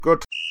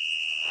Good.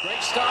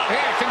 Great start here.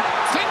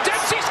 Clint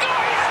Dempsey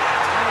scoring!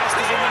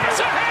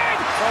 It's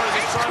ahead! Forrest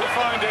is trying to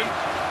find him.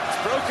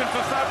 It's broken for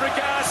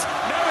Fabregas.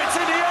 Now it's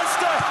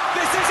Iniesta.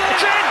 This is it.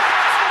 It's in!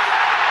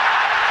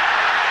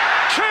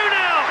 2-0.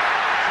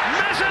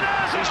 Mesut.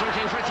 He's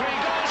looking for 3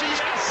 goals.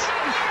 Yes!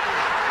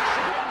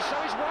 So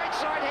he's right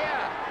side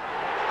here.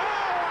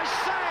 Oh, I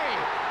say!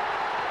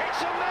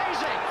 It's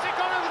amazing! Has it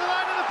gone over the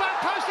line of the back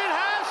post? It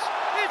has!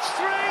 It's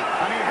 3!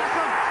 And he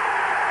hasn't.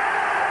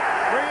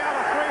 3 out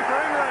of 3 for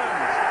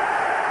England.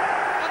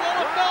 And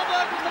Oliver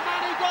Melberg was the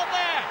man who got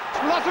there.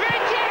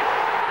 Lozovic!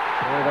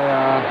 Here they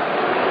are,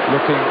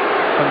 looking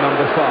for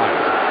number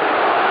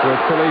 5.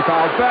 With Philippe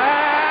Albert.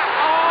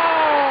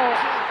 Oh!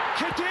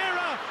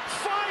 Khedira,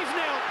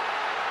 5-0.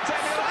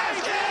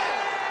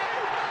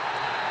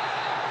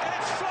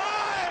 It's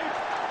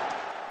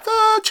 5. The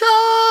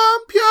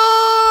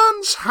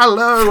champions!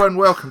 Hello and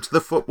welcome to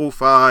the Football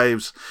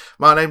Fives.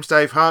 My name's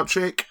Dave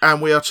Harpchick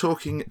and we are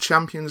talking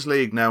Champions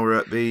League now. We're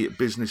at the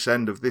business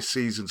end of this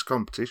season's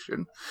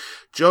competition.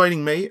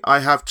 Joining me, I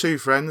have 2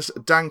 friends.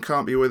 Dan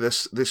can't be with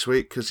us this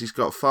week because he's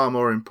got far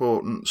more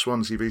important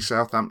Swansea v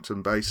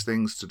Southampton based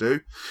things to do.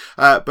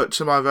 But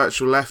to my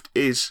virtual left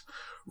is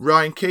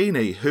Ryan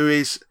Keeney, who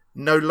is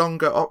no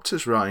longer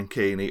Opta's Ryan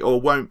Keeney, or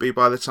won't be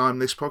by the time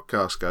this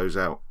podcast goes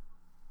out.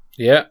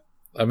 Yeah,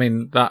 I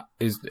mean, that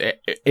is,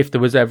 if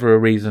there was ever a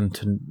reason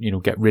to,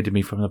 get rid of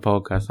me from the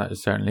podcast, that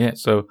is certainly it.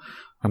 So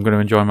I'm going to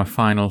enjoy my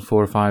final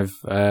 4 or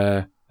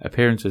 5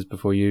 appearances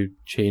before you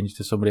change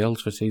to somebody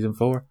else for season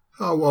 4.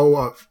 Oh,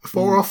 well,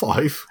 4 or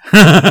 5?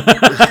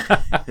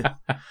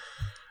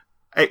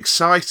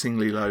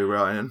 Excitingly low,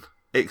 Ryan.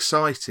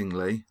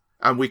 Excitingly.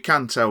 And we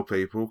can tell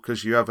people,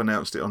 because you have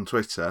announced it on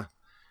Twitter,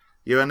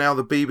 you are now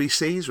the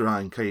BBC's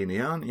Ryan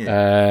Keeney, aren't you?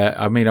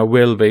 I mean, I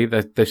will be.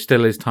 There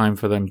still is time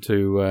for them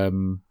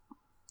to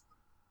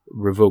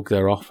revoke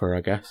their offer,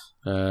 I guess.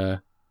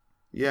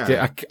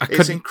 Yeah.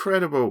 It's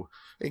incredible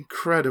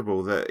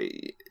that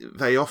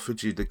they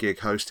offered you the gig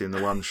hosting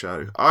the One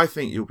Show. I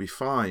think you'll be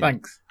fine.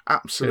 Thanks.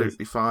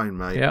 Absolutely fine,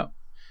 mate. Yeah.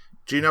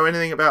 Do you know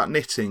anything about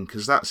knitting?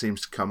 Because that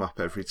seems to come up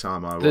every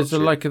time I watch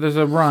it. There's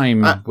a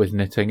rhyme with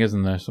knitting,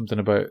 isn't there? Something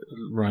about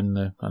around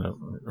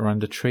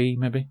the tree,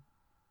 maybe?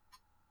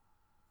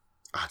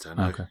 I don't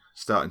know. Okay.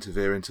 Starting to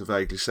veer into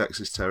vaguely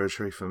sexist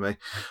territory for me.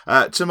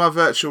 To my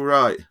virtual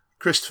right,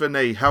 Christopher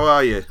Nee, how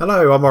are you?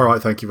 Hello, I'm all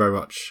right, thank you very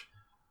much.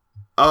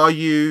 Are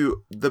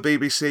you the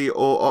BBC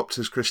or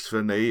Opta's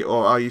Christopher Nee,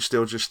 or are you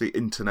still just the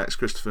internet's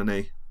Christopher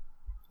Nee?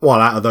 Well,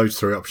 out of those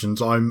 3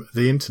 options, I'm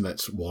the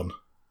internet's one.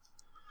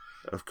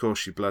 Of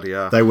course you bloody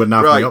are. They wouldn't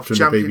have the option,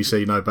 the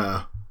BBC no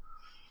better.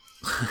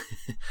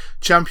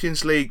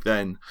 Champions League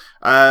then.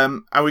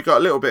 And we got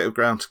a little bit of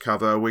ground to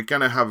cover. We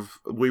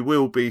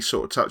will be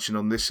sort of touching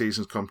on this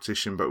season's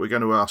competition, but we're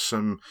going to ask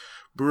some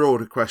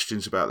broader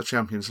questions about the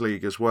Champions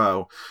League as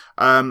well.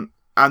 And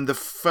the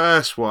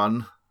first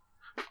one,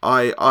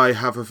 I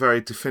have a very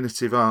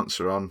definitive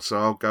answer on, so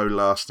I'll go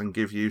last and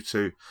give you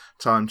 2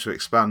 time to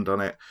expand on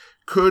it.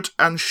 Could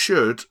and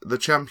should the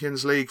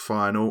Champions League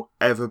final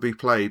ever be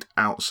played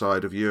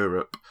outside of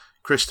Europe?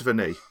 Christopher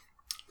Nee.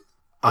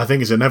 I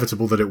think it's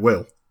inevitable that it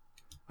will,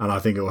 and I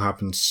think it will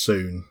happen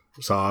soon.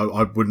 So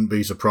I wouldn't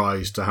be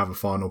surprised to have a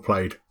final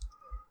played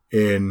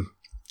in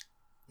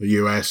the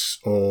US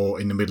or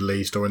in the Middle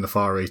East or in the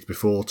Far East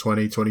before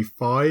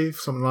 2025,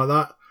 something like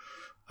that.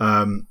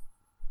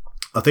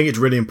 I think it's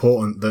really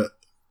important that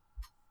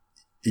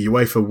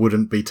UEFA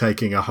wouldn't be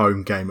taking a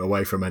home game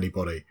away from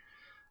anybody.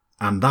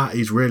 And that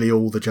is really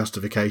all the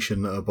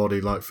justification that a body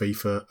like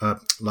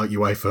FIFA, like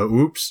UEFA,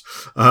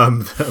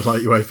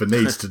 like UEFA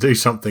needs to do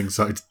something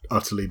so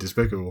utterly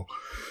despicable.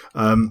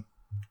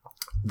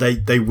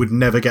 They would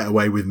never get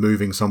away with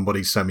moving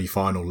somebody's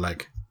semi-final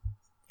leg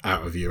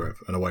out of Europe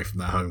and away from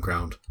their home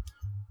ground.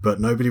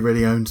 But nobody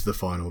really owns the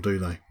final, do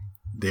they?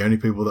 The only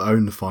people that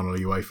own the final are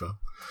UEFA.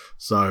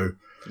 So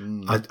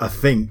I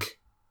think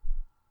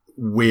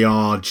we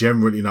are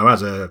generally,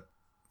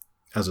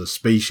 as a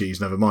species,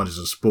 never mind as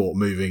a sport,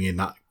 moving in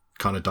that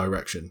kind of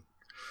direction.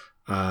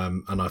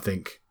 And I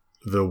think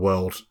the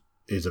world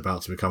is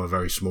about to become a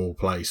very small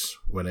place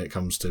when it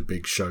comes to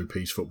big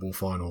showpiece football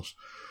finals.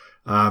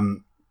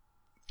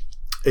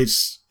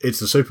 It's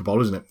the Super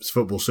Bowl, isn't it? It's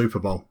football Super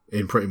Bowl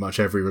in pretty much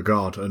every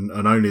regard, and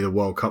only the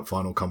World Cup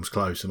final comes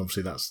close, and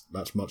obviously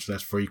that's much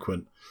less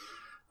frequent.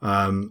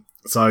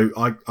 So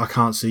I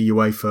can't see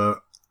UEFA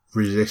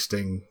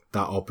resisting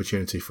that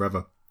opportunity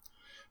forever,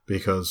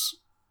 because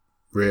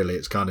really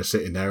it's kind of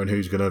sitting there, and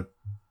who's going to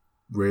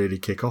really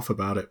kick off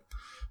about it?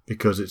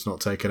 Because it's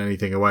not taking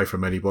anything away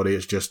from anybody.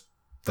 It's just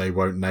they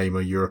won't name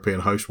a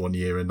European host one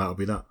year, and that'll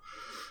be that.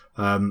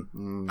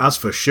 As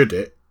for should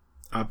it,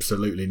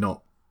 absolutely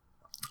not.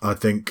 I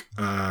think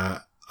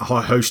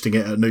hosting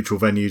it at neutral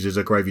venues is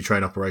a gravy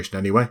train operation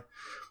anyway.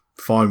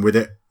 Fine with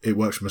it. It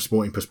works from a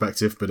sporting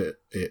perspective, but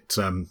it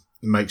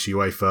makes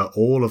UEFA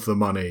all of the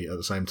money at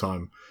the same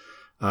time.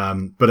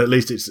 But at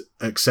least it's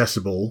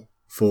accessible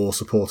for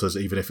supporters,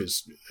 even if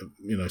it's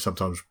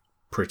sometimes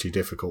pretty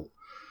difficult.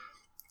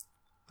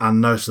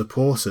 And those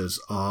supporters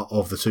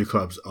of the 2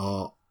 clubs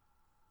are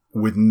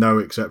with no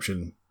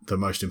exception, the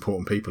most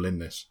important people in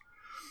this.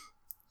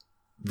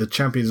 The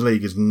Champions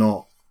League is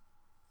not.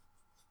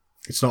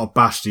 It's not a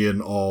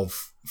bastion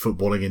of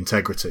footballing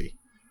integrity.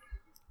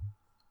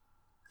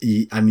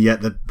 And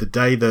yet, the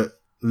day that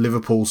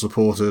Liverpool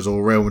supporters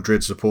or Real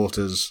Madrid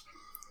supporters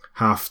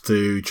have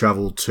to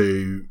travel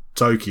to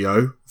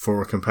Tokyo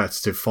for a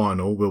competitive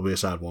final will be a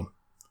sad one.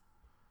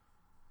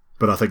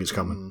 But I think it's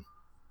coming.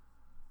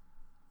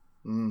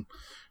 And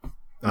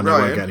they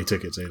won't get any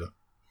tickets either.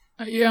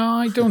 Yeah,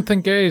 I don't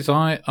think it is.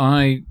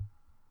 I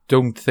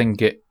don't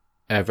think it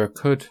ever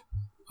could.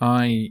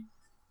 I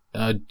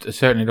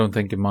certainly don't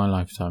think in my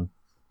lifetime.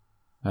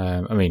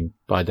 I mean,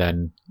 by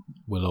then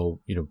we'll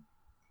all,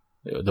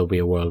 there'll be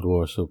a world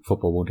war, so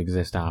football won't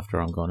exist after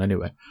I'm gone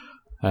anyway.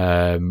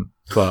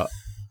 But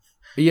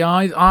yeah,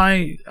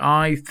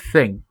 I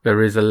think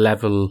there is a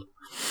level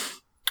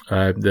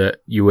that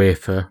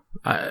UEFA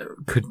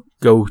could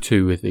go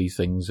to with these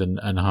things, and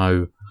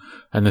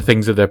the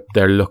things that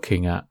they're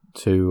looking at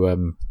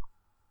to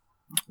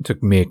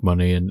make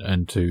money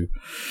and to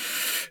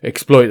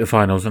exploit the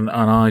finals, and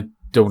I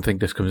don't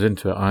think this comes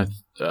into it.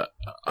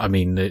 I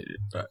mean,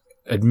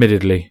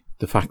 admittedly,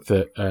 the fact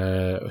that,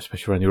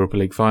 especially around the Europa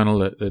League final,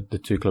 that the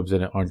two clubs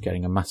in it aren't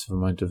getting a massive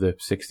amount of the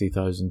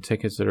 60,000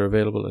 tickets that are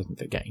available. I think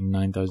they're getting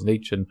 9,000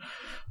 each, and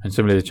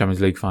similarly the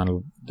Champions League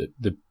final,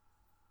 the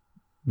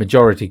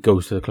majority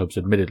goes to the clubs,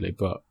 admittedly,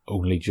 but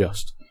only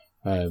just.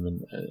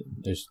 And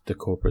there's the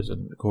corporates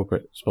and the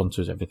corporate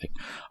sponsors, everything.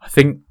 I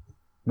think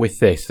with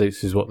this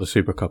is what the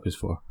Super Cup is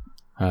for.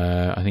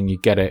 I think you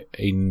get it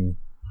in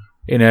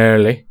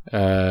early,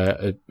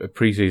 a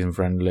pre-season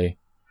friendly.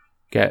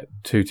 Get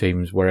two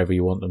teams wherever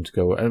you want them to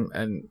go,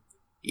 and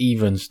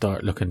even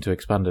start looking to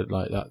expand it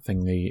like that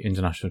thing, the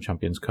International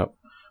Champions Cup,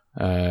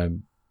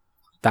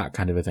 that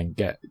kind of a thing.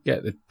 Get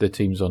the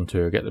teams on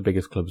tour, get the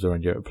biggest clubs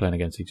around Europe playing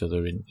against each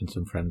other in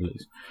some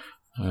friendlies,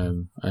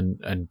 and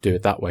do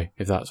it that way.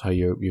 If that's how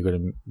you're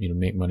going to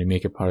make money,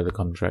 make it part of the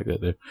contract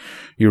that the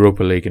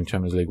Europa League and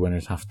Champions League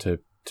winners have to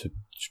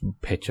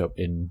pitch up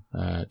in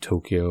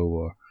Tokyo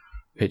or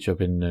pitch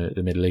up in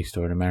the Middle East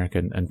or in America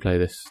and play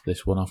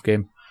this one-off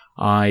game.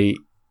 I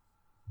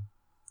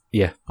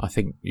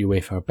think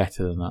UEFA are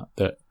better than that.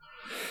 That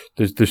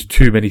there's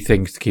too many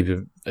things to keep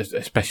them,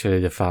 especially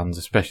the fans,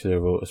 especially their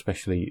vote,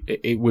 especially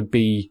this would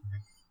be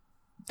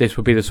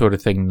the sort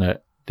of thing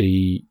that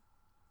the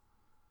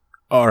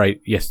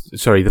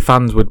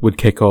fans would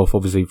kick off,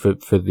 obviously,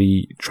 for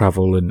the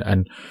travel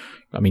and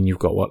I mean, you've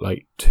got what,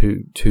 like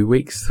 3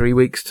 weeks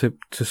to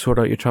sort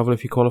out your travel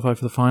if you qualify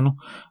for the final.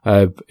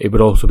 It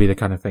would also be the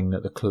kind of thing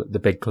that the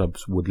big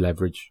clubs would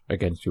leverage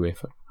against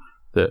UEFA.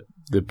 That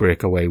the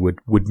breakaway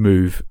would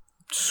move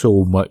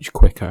so much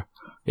quicker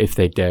if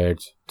they dared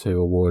to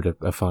award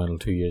a final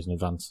 2 years in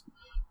advance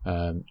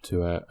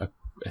to a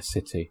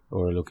city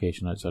or a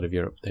location outside of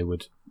Europe. They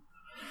would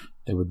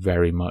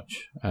very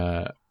much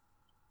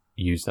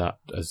use that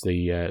as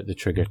the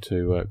trigger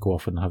to go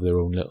off and have their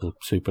own little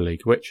Super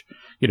League, which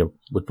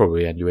would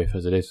probably end UEFA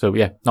as it is. So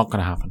yeah, not going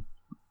to happen.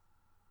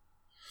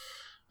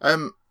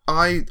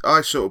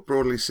 I sort of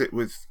broadly sit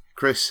with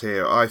Chris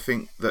here. I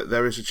think that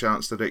there is a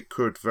chance that it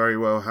could very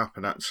well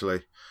happen,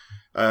 actually.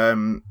 I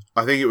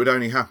think it would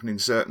only happen in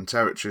certain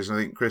territories. I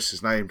think Chris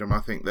has named them. I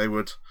think they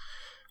would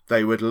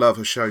love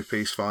a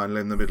showpiece final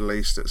in the Middle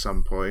East at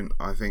some point.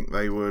 I think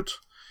they would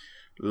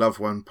love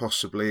one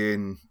possibly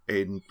in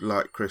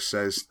like Chris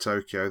says,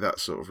 Tokyo, that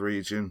sort of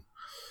region.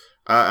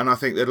 And I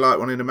think they'd like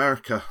one in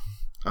America.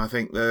 I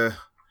think the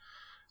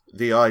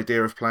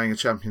idea of playing a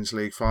Champions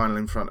League final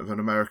in front of an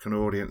American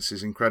audience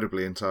is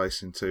incredibly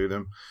enticing to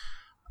them.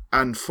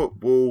 And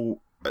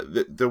football,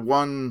 the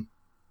one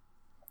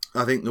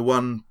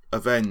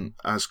event,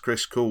 as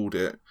Chris called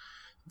it,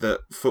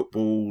 that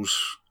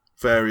football's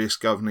various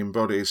governing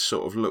bodies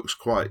sort of looks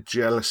quite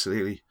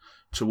jealously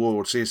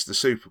towards is the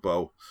Super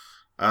Bowl.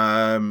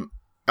 And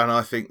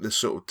I think the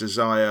sort of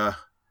desire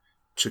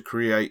to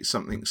create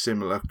something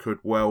similar could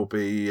well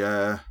be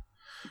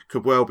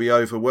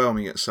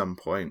overwhelming at some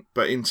point.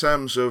 But in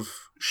terms of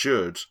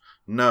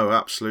no,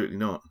 absolutely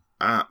not.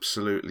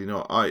 Absolutely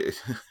not.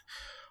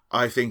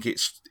 I think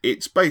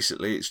it's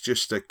basically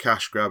just a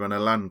cash grab and a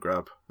land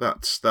grab.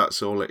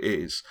 That's all it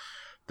is.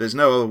 There's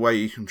no other way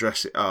you can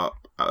dress it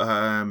up.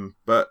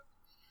 But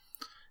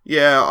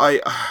yeah,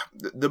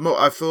 the more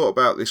I've thought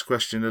about this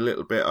question a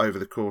little bit over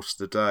the course of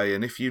the day,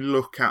 and if you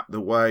look at the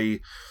way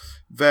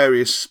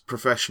various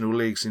professional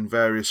leagues in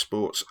various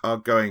sports are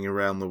going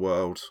around the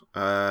world,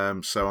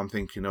 so I'm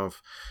thinking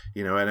of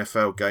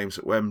NFL games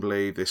at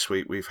Wembley this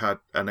week. We've had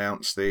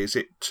announced is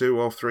it 2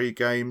 or 3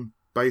 game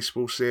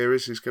baseball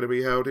series is going to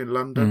be held in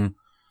London.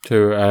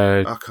 2,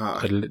 I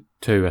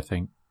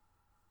think.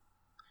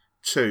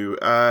 2.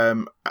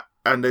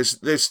 And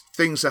there's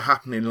things are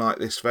happening like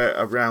this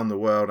around the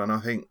world, and I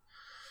think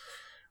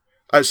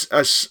it's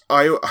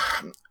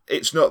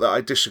not that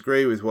I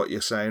disagree with what you're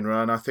saying,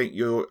 Ryan. I think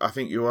you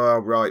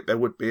are right. There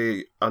would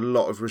be a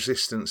lot of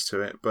resistance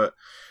to it, but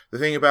the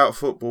thing about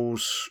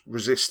football's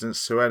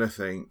resistance to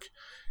anything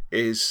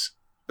is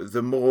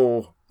the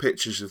more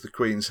pictures of the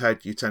Queen's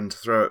head you tend to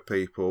throw at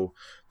people,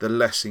 the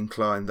less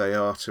inclined they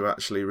are to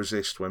actually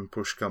resist when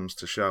push comes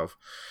to shove.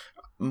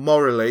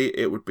 Morally,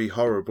 it would be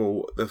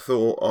horrible. The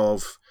thought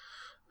of,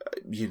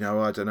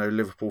 I don't know,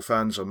 Liverpool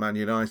fans or Man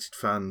United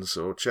fans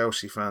or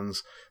Chelsea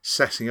fans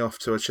setting off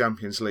to a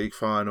Champions League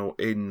final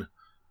in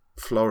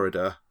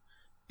Florida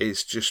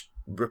is just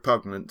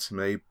repugnant to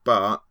me,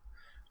 but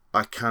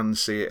I can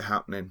see it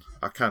happening.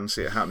 I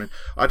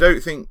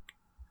don't think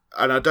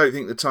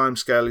the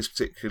timescale is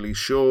particularly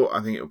short.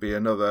 I think it'll be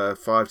another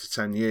 5 to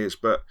 10 years,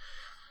 but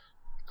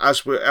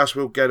as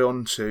we'll get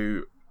on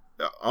to,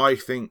 I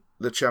think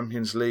the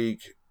Champions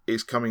League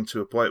is coming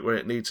to a point where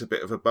it needs a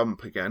bit of a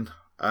bump again,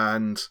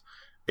 and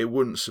it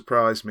wouldn't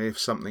surprise me if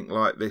something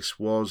like this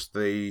was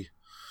the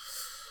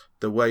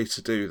way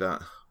to do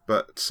that.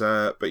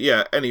 But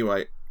yeah,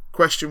 anyway,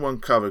 question 1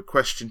 covered.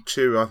 Question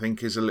 2, I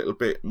think, is a little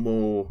bit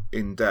more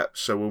in depth,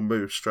 so we'll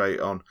move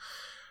straight on.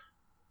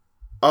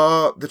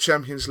 Are the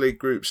Champions League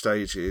group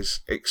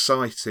stages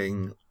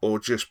exciting or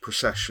just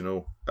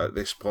processional at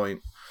this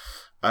point?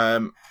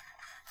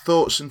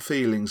 Thoughts and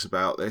feelings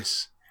about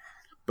this,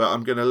 but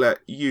I'm going to let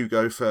you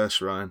go first,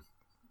 Ryan.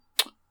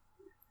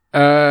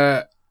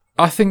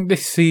 I think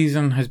this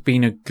season has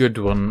been a good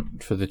one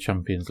for the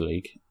Champions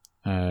League.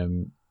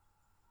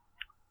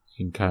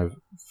 In kind of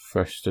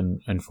first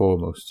and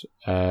foremost,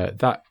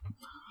 that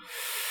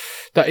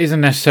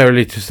isn't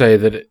necessarily to say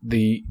that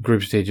the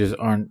group stages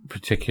aren't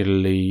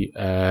particularly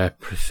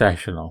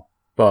processional,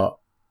 but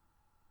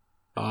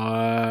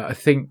I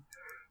think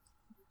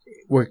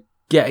we're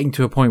getting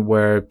to a point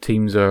where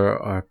teams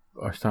are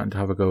starting to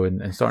have a go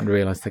and starting to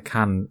realise they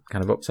can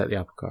kind of upset the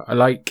apple cart.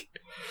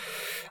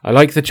 I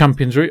like the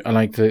Champions route. I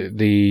like the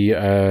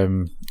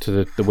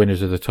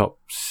winners of the top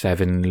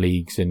 7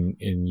 leagues in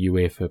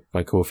UEFA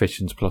by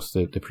coefficients, plus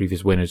the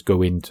previous winners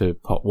go into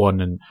pot 1,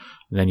 and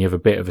then you have a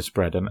bit of a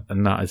spread,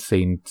 and that has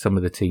seen some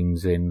of the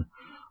teams in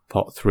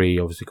pot 3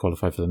 obviously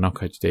qualify for the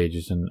knockout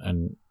stages,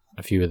 and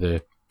a few of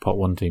the pot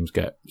 1 teams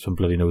get some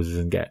bloody noses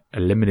and get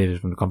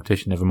eliminated from the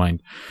competition, never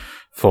mind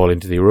fall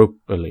into the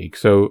Europa League.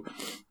 So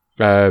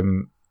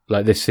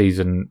like this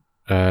season,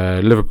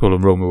 Liverpool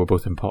and Roma were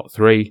both in pot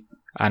 3,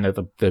 and at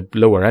the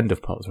lower end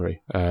of pot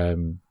 3,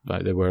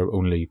 like there were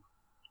only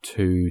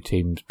 2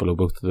 teams below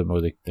both of them,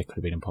 or they could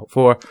have been in pot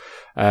 4.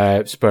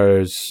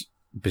 Spurs,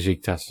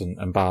 Besiktas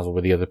and Basel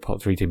were the other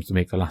pot 3 teams to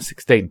make the last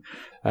 16.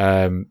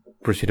 Borussia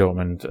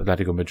Dortmund,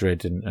 Atletico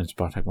Madrid and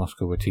Spartak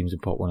Moscow were teams in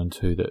pot 1 and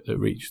 2 that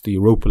reached the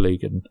Europa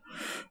League. And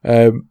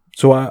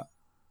so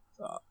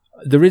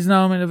there is an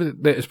element of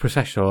it that is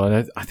processional,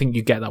 and I think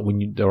you get that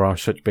when there are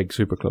such big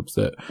super clubs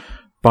that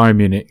Bayern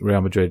Munich,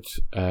 Real Madrid,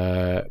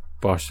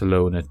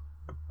 Barcelona,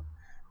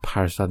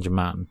 Paris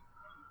Saint-Germain,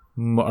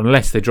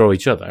 unless they draw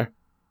each other,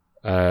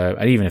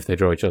 and even if they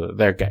draw each other,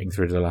 they're getting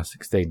through to the last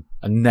 16.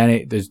 And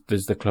then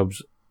there's the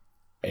clubs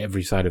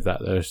every side of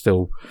that are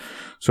still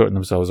sorting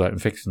themselves out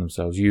and fixing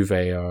themselves. Juve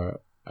are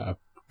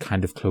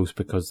kind of close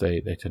because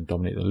they tend to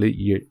dominate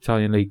the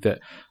Italian league. That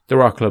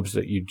there are clubs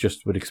that you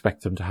just would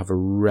expect them to have a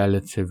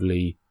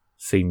relatively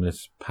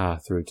seamless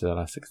path through to the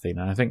last 16,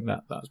 and I think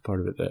that's part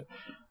of it, that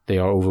they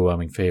are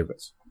overwhelming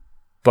favourites.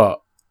 But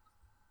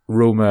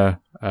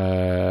Roma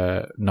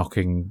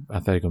knocking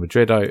Atletico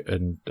Madrid out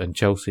and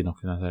Chelsea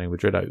knocking Atletico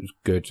Madrid out was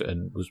good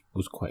and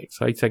was quite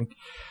exciting,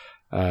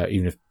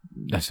 even if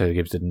necessarily the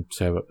games didn't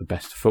serve up the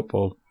best of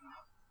football.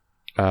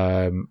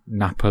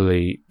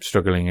 Napoli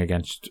struggling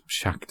against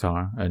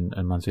Shakhtar and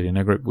Man City in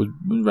their group was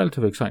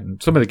relatively exciting.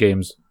 Some of the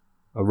games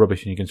are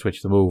rubbish and you can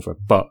switch them over,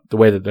 but the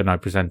way that they're now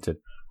presented,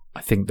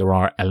 I think there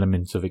are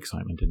elements of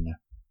excitement in there.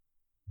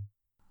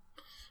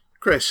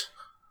 Chris?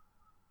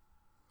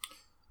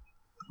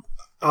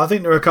 I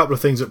think there are a couple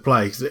of things at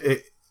play.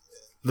 The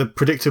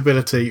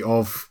predictability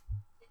of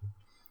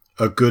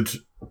a good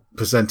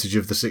percentage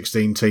of the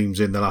 16 teams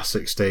in the last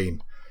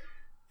 16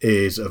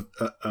 is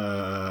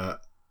a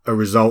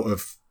result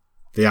of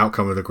the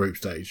outcome of the group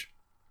stage.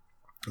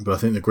 But I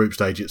think the group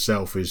stage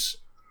itself is,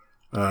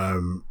 I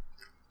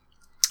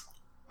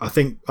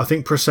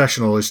think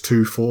processional is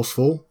too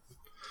forceful.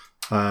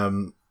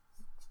 But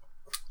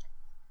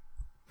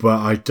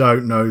I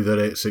don't know that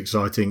it's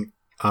exciting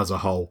as a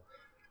whole.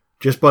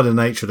 Just by the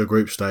nature of the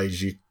group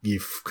stage, you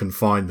can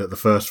find that the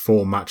first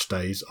 4 match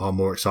days are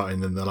more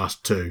exciting than the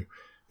last 2,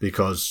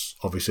 because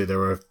obviously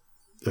there are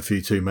a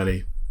few too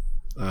many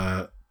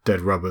dead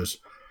rubbers.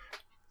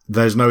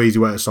 There's no easy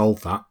way to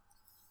solve that.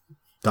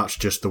 That's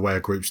just the way a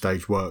group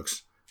stage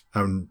works,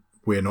 and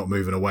we're not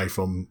moving away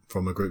from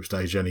a group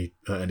stage at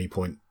any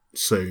point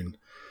soon.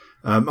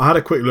 I had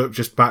a quick look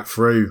just back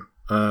through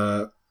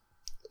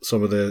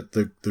some of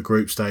the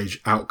group stage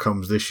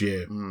outcomes this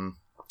year.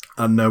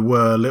 And there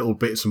were little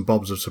bits and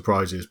bobs of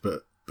surprises,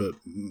 but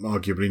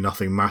arguably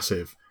nothing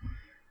massive.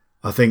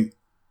 I think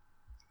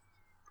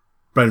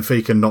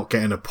Benfica not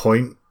getting a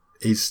point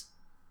is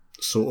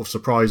sort of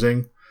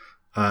surprising.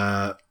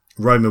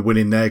 Roma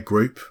winning their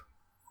group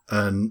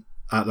and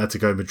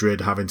Atletico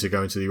Madrid having to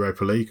go into the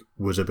Europa League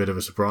was a bit of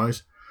a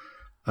surprise.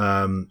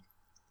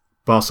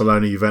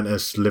 Barcelona,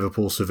 Juventus,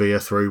 Liverpool, Sevilla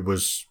through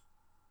was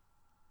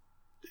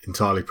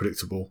entirely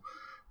predictable.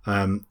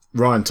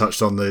 Ryan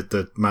touched on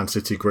the Man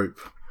City group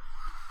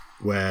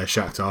where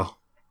Shakhtar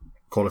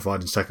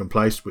qualified in second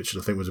place, which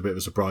I think was a bit of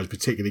a surprise,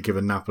 particularly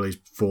given Napoli's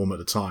form at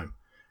the time.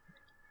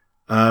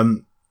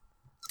 And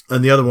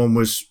the other one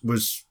was,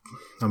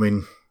 I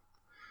mean,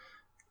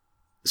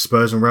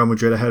 Spurs and Real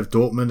Madrid ahead of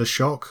Dortmund, a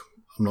shock?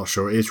 I'm not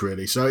sure it is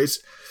really. So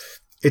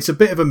it's a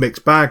bit of a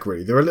mixed bag,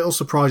 really. There are little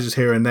surprises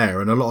here and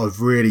there, and a lot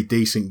of really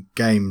decent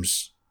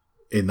games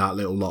in that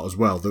little lot as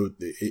well.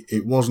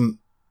 It wasn't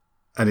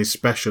an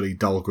especially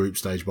dull group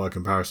stage by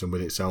comparison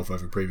with itself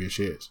over previous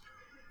years.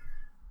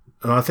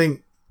 And I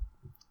think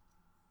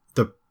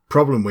the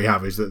problem we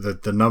have is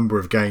that the number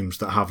of games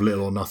that have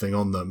little or nothing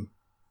on them,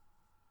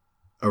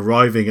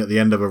 arriving at the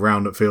end of a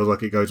round that feels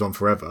like it goes on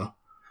forever,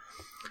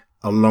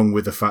 along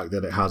with the fact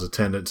that it has a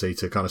tendency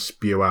to kind of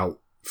spew out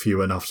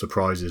few enough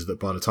surprises that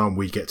by the time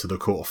we get to the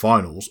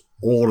quarterfinals,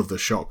 all of the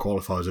shock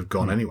qualifiers have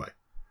gone anyway.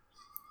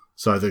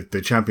 So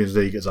the Champions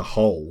League as a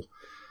whole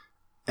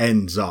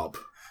ends up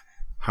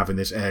having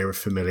this air of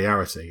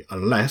familiarity,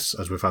 unless,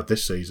 as we've had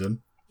this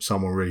season,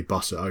 someone really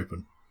busts it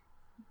open.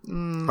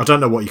 I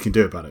don't know what you can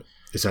do about it,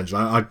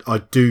 essentially.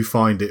 I do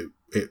find it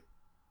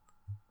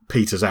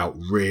peters out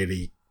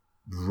really,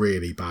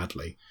 really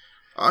badly.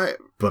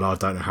 But I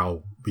don't know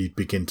how we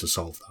begin to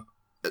solve that.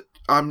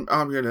 I'm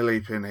going to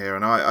leap in here,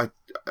 and I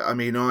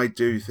mean, I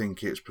do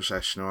think it's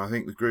processional. I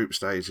think the group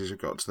stages have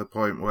got to the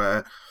point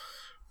where,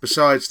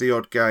 besides the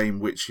odd game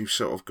which you've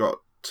sort of got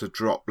to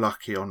drop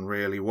lucky on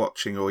really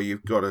watching, or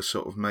you've got to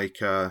sort of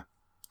make a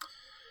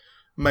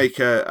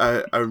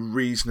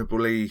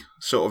reasonably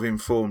sort of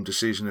informed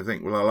decision to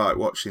think, well, I like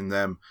watching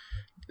them.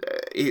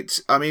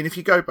 I mean, if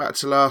you go back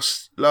to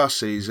last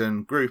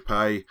season, Group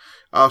A,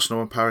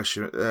 Arsenal and Paris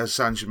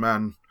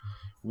Saint-Germain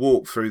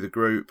walked through the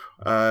group.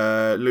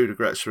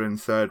 Ludogorets are in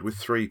third with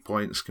 3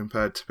 points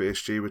compared to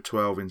PSG with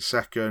 12 in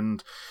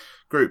second.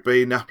 Group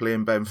B, Napoli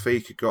and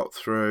Benfica got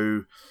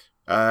through.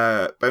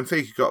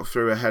 Benfica got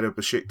through ahead of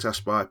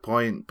Besiktas by a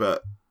point,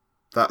 but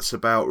that's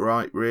about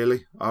right,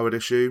 really, I would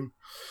assume.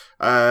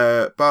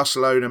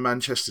 Barcelona,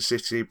 Manchester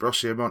City,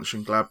 Borussia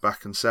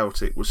Mönchengladbach and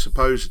Celtic was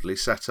supposedly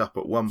set up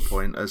at one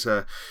point as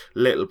a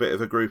little bit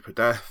of a group of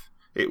death.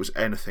 It was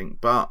anything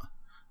but.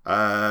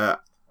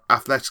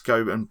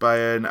 Atletico and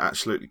Bayern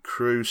absolutely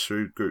cruised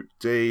through Group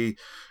D.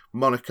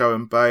 Monaco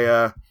and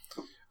Bayer.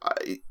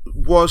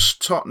 Was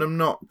Tottenham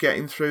not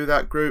getting through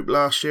that group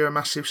last year a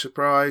massive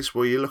surprise?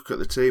 Well, you look at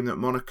the team that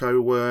Monaco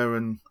were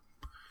and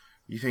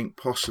you think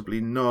possibly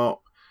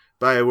not.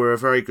 Bayer were a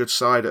very good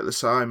side at the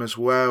time as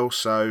well,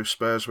 so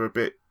Spurs were a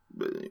bit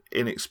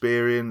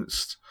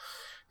inexperienced.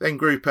 Then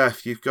Group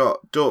F, you've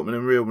got Dortmund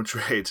and Real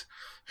Madrid,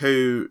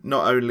 who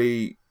not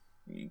only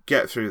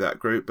get through that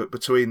group, but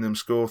between them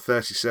score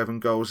 37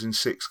 goals in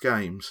 6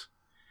 games.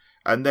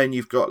 And then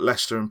you've got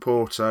Leicester and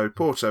Porto.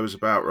 Porto was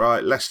about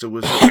right. Leicester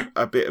was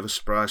a bit of a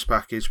surprise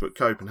package, but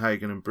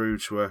Copenhagen and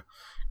Bruges were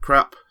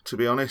crap, to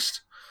be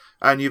honest.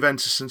 And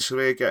Juventus and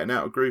Sevilla getting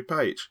out of Group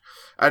H.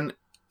 And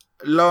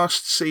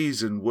last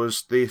season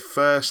was the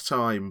first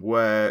time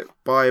where,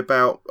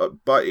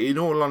 in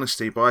all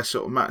honesty, by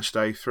sort of match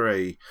day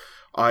 3,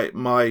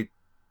 my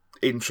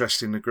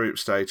interest in the group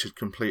stage had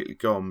completely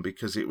gone,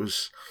 because it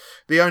was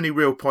the only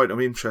real point of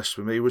interest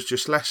for me was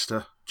just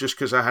Leicester, just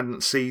because I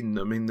hadn't seen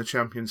them in the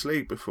Champions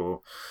League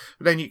before.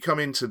 But then you come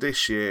into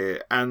this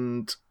year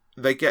and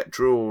they get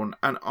drawn,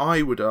 and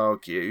I would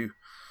argue,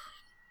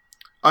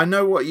 I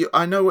know what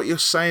you're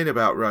saying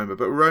about Roma,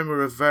 but Roma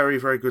were a very,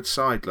 very good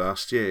side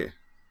last year.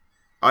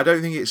 I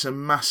don't think it's a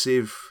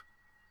massive.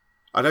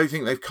 I don't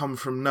think they've come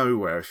from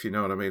nowhere, if you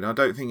know what I mean. I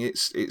don't think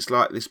it's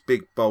like this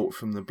big bolt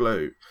from the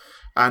blue.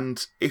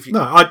 And if you,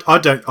 no, I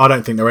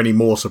don't think they're any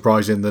more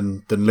surprising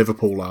than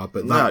Liverpool are.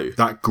 But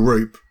that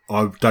group,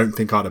 I don't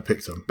think I'd have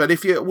picked them. But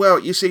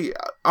you see,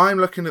 I'm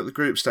looking at the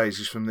group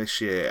stages from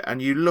this year,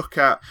 and you look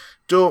at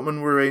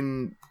Dortmund were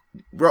in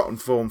rotten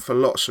form for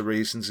lots of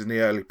reasons in the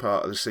early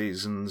part of the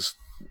seasons,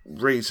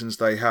 reasons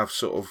they have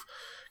sort of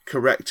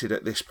corrected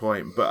at this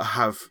point, but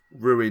have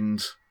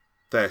ruined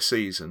their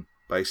season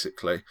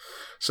basically.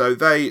 So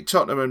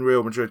Tottenham and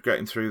Real Madrid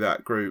getting through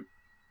that group,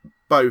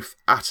 both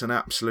at an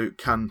absolute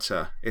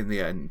canter in the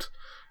end.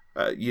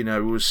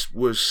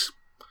 Was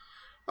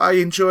I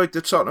enjoyed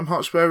the Tottenham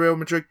Hotspur Real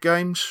Madrid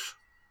games.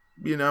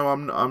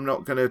 I'm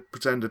not going to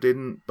pretend I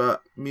didn't,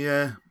 but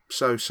yeah,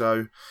 so.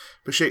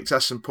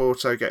 Besiktas and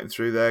Porto getting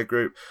through their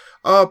group.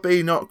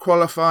 RB not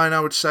qualifying.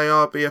 I would say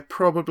RB are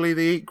probably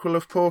the equal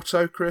of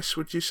Porto. Chris,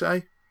 would you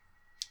say?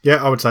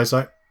 Yeah, I would say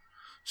so.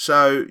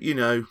 So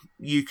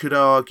you could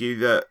argue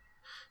that.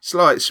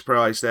 Slight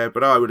surprise there,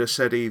 but I would have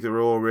said either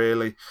or,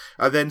 really.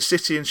 And then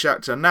City and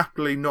Shakhtar,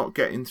 Napoli not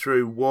getting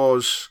through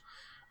was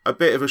a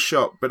bit of a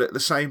shock, but at the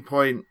same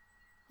point,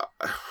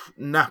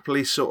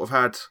 Napoli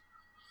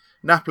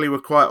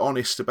were quite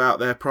honest about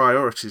their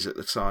priorities at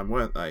the time,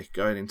 weren't they,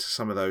 going into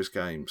some of those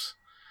games?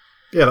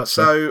 Yeah, that's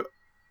so.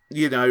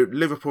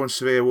 Liverpool and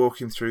Sevilla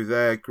walking through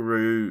their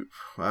group,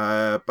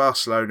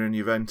 Barcelona and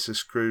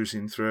Juventus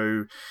cruising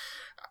through.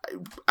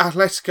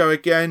 Atletico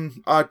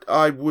again,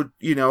 I would,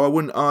 I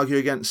wouldn't argue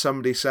against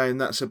somebody saying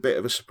that's a bit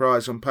of a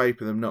surprise on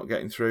paper, them not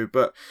getting through,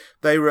 but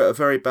they were at a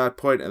very bad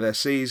point of their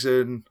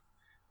season,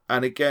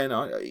 and again,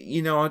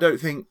 I don't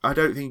think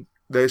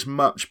there's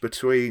much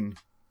between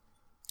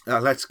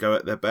Atletico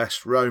at their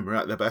best, Roma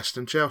at their best,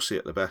 and Chelsea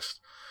at their best.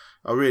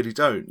 I really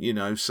don't,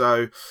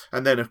 so,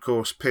 and then of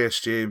course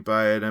PSG and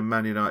Bayern and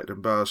Man United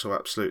and Basel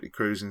absolutely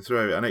cruising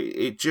through, and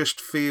it just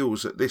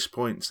feels at this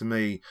point to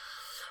me,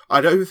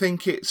 I don't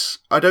think it's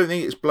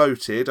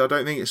bloated, I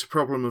don't think it's a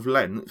problem of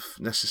length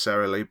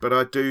necessarily, but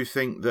I do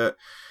think that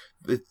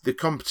the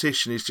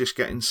competition is just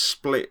getting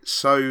split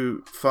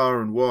so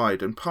far and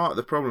wide, and part of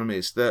the problem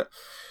is that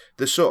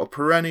the sort of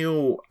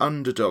perennial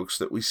underdogs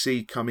that we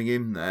see coming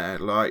in there,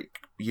 like,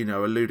 a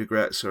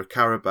Ludogorets or a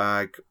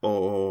Karabag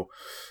or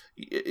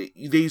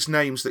these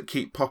names that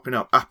keep popping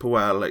up,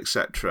 Apoel,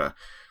 etc.,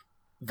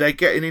 they're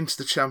getting into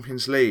the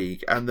Champions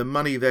League, and the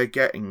money they're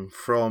getting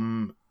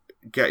from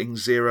getting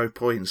 0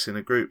 points in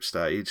a group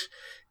stage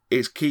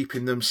is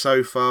keeping them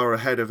so far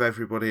ahead of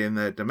everybody in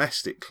their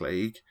domestic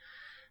league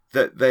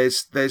that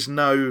there's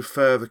no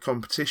further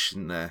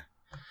competition there.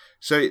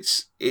 So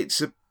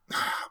it's a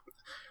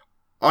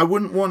I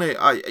wouldn't want it.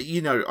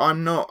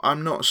 I'm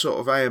not sort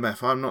of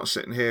AMF. I'm not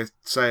sitting here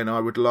saying I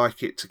would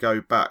like it to go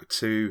back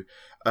to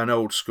an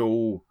old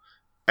school,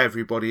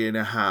 everybody in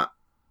a hat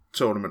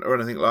tournament or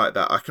anything like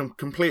that. I can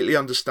completely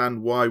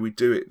understand why we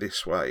do it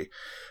this way,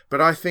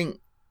 but I think,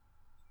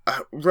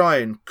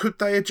 Ryan, could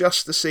they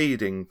adjust the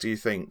seeding, do you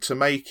think, to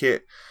make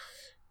it,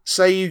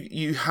 say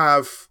you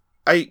have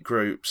 8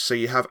 groups, so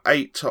you have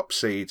 8 top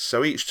seeds,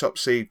 so each top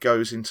seed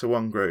goes into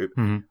one group,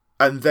 and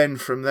then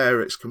from there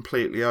it's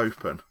completely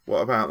open.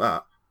 What about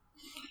that?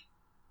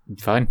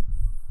 Fine.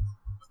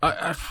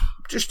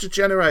 Just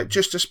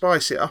to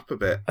spice it up a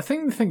bit. I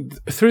think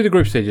through the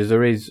group stages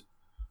there is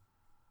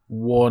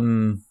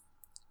one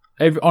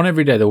on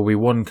every day there will be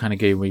one kind of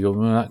game where you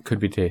go, that could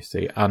be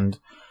tasty. And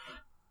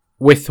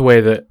with the way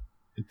that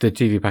the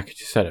TV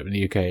package is set up in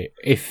the UK,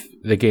 if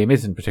the game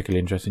isn't particularly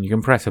interesting, you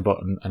can press a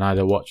button and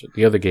either watch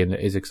the other game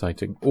that is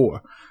exciting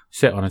or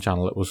sit on a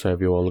channel that will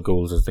serve you all the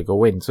goals as they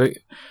go in. So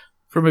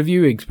from a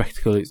viewing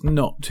spectacle, it's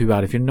not too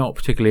bad. If you're not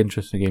particularly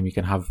interested in a game, you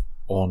can have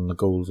on the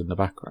goals in the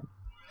background.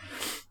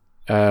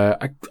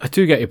 I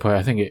do get your point.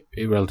 I think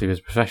it relatively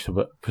is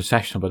processional,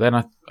 but then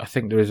I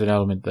think there is an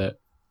element that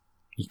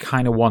you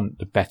kind of want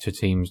the better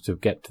teams to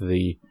get to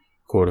the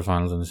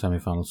quarterfinals and the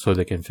semi-finals so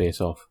they can face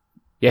off.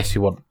 Yes,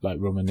 you want like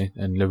Roma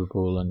and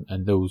Liverpool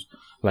and those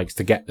likes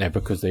to get there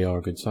because they are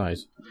a good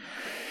size.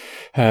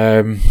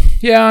 I don't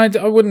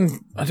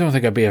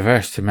think I'd be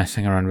averse to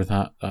messing around with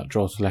that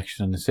draw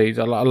selection in the seeds.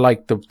 I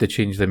like the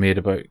change they made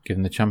about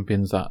giving the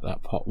champions that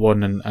pot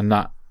 1, and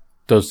that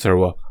does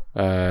throw up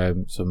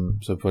some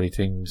funny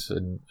things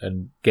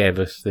and gave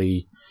us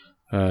the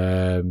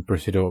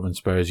Borussia Dortmund,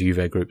 Spurs,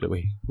 Juve group that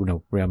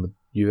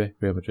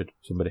Real Madrid,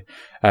 somebody.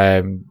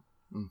 Now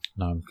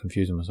I'm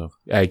confusing myself.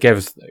 Gave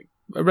us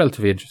a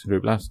relatively interesting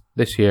group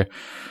this year.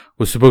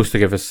 Was supposed to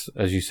give us,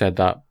 as you said,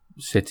 that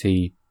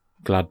City,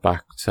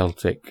 Gladbach,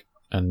 Celtic,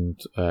 and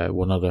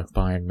one other,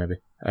 Bayern maybe,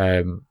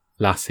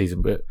 last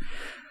season, but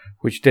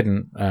which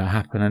didn't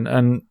happen.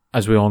 And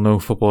as we all know,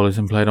 football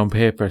isn't played on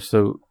paper,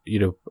 so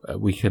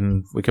we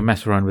can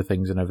mess around with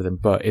things and everything.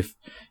 But if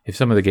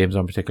some of the games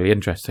aren't particularly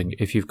interesting,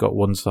 if you've got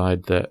one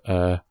side that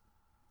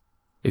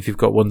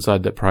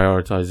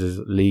prioritises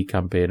league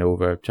campaign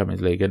over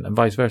Champions League and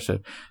vice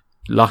versa,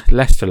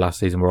 Leicester last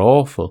season were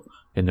awful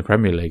in the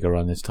Premier League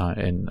around the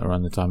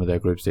time of their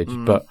group stage,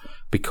 but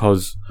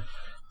because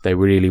they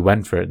really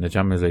went for it in the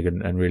Champions League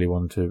and really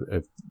wanted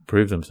to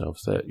prove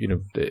themselves, that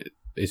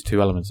it's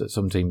two elements that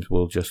some teams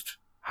will just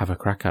have a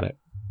crack at it.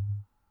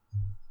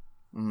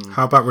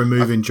 How about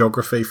removing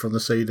geography from the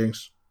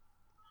seedings?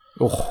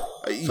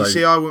 You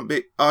see, I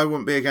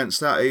wouldn't be against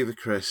that either,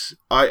 Chris.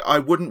 I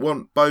wouldn't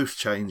want both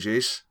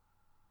changes.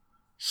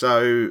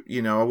 So,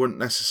 I wouldn't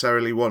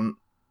necessarily want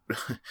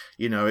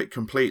it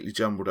completely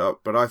jumbled up,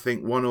 but I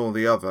think one or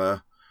the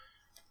other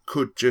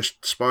could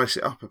just spice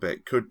it up a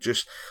bit. Could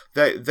just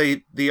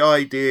the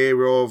idea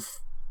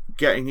of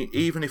getting,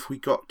 even if we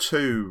got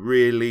 2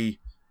 really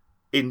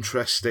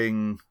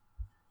interesting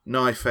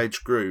knife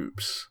edge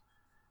groups,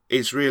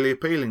 is really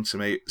appealing to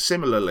me.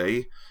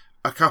 Similarly,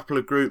 a couple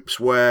of groups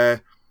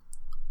where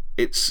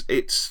it's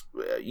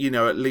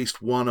at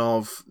least one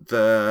of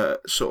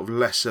the sort of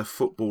lesser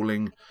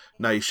footballing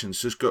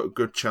nations has got a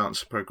good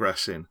chance of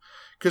progressing.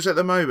 Because at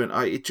the moment,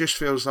 it just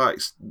feels like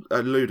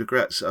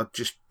Ludogorets are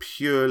just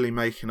purely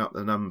making up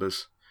the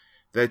numbers.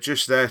 They're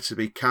just there to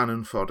be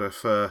cannon fodder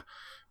for,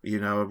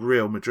 a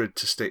Real Madrid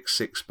to stick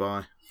 6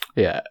 by.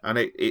 Yeah. And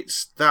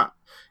it's that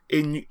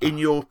in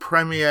your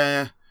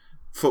Premier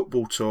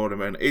football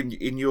tournament,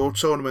 in your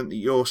tournament that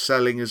you're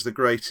selling as the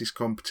greatest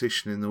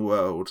competition in the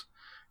world,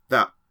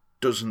 that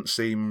doesn't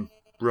seem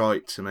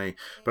right to me.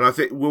 But I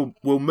think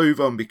we'll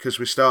move on because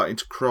we're starting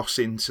to cross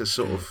into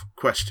sort of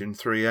question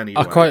 3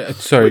 anyway.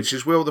 Sorry. Which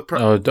is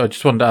I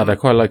just wanted to add, I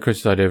quite like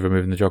Chris's idea of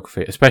removing the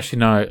geography, especially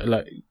now.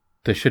 Like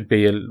there should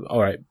be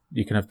all right.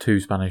 You can have 2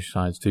 Spanish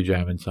sides, 2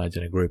 German sides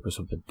in a group or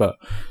something, but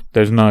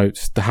there's no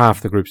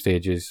half the group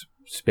stages.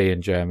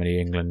 Spain, Germany,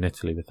 England, and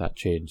Italy with that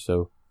change.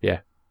 So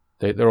yeah,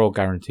 they're all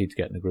guaranteed to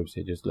get in the group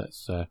stages.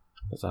 Let's add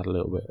a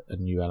little bit a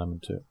new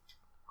element to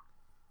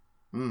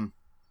it.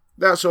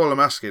 That's all I'm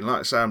asking.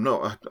 Like I say, I'm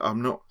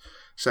not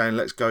saying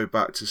let's go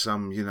back to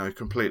some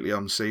completely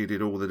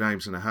unseeded, all the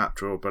names in a hat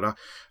draw. But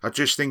I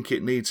just think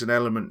it needs an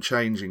element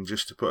changing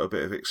just to put a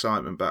bit of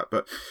excitement back.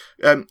 But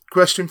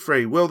question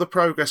 3: will the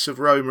progress of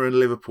Roma and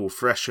Liverpool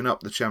freshen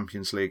up the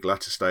Champions League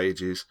latter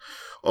stages,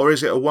 or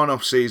is it a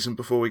one-off season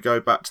before we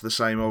go back to the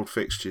same old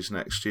fixtures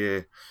next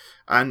year?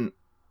 And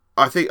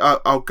I think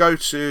I'll go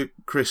to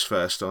Chris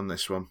first on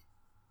this one.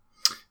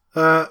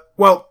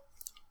 Well,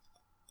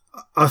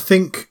 I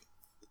think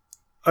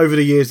over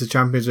the years the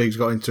Champions League's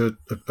got into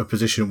a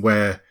position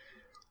where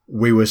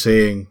we were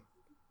seeing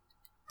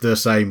the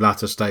same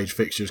latter stage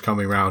fixtures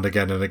coming round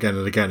again and again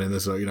and again, and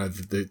there's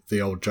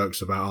the old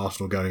jokes about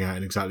Arsenal going out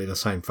in exactly the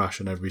same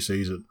fashion every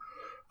season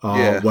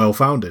are well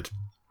founded,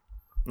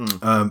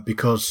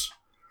 because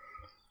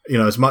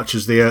as much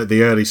as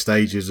the early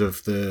stages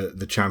of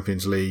the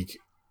Champions League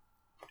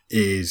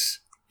is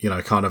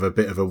kind of a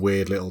bit of a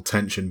weird little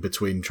tension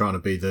between trying to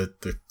be the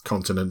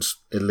continent's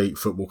elite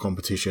football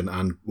competition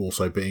and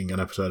also being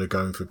an episode of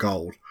going for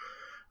gold.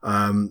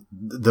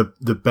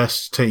 The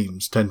best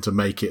teams tend to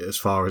make it as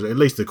far as at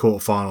least the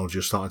quarterfinals.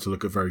 You're starting to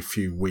look at very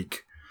few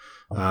weak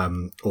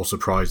or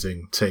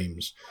surprising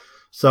teams.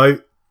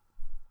 So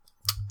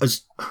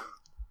as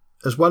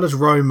well as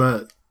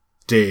Roma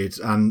did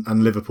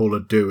and Liverpool are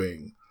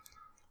doing,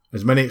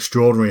 as many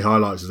extraordinary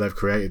highlights as they've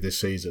created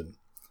this season,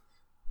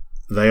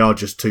 they are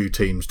just 2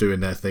 teams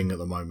doing their thing at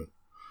the moment.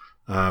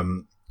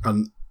 And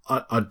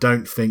I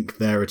don't think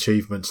their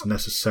achievements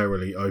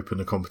necessarily open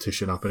the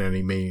competition up in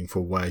any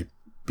meaningful way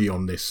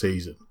beyond this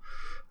season.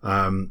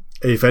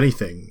 If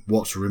anything,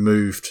 what's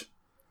removed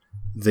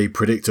the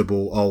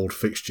predictable old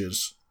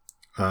fixtures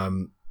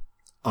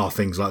are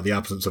things like the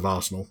absence of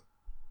Arsenal,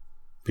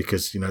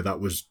 because that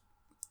was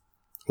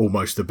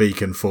almost the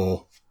beacon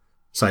for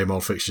same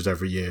old fixtures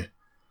every year.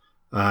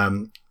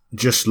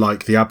 Just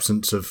like the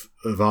absence of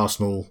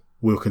Arsenal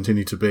will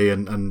continue to be,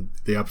 and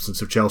the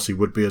absence of Chelsea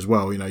would be as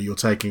well. You're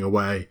taking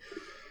away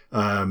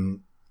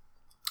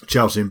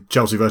Chelsea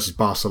versus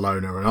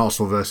Barcelona and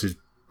Arsenal versus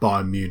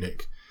Bayern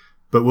Munich,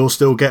 but we'll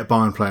still get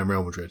Bayern playing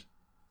Real Madrid.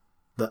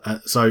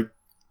 So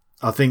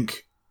I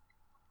think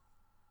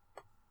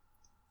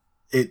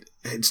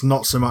it's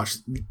not so much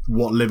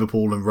what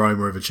Liverpool and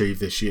Roma have achieved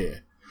this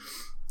year.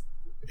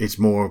 It's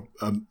more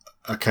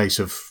a case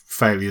of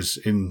failures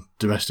in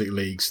domestic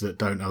leagues that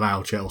don't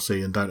allow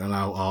Chelsea and don't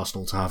allow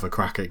Arsenal to have a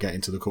crack at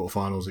getting to the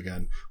quarterfinals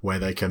again, where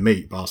they can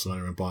meet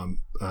Barcelona and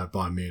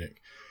Bayern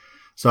Munich.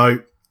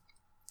 So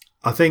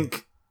I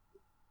think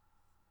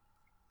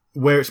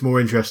where it's more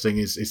interesting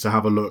is to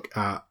have a look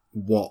at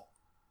what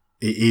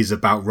it is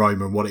about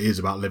Roma and what it is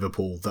about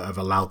Liverpool that have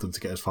allowed them to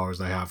get as far as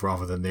they have,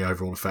 rather than the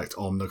overall effect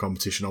on the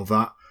competition of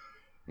that.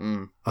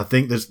 I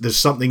think there's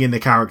something in the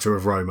character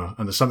of Roma,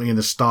 and there's something in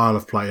the style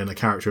of play and the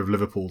character of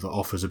Liverpool that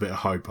offers a bit of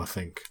hope, I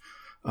think.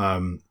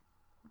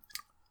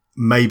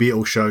 Maybe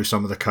it'll show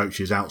some of the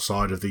coaches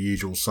outside of the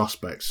usual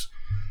suspects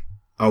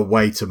a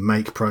way to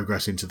make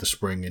progress into the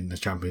spring in the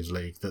Champions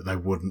League that they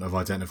wouldn't have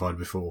identified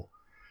before.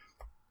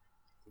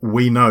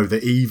 We know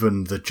that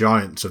even the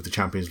giants of the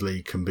Champions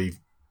League can be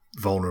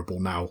vulnerable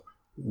now,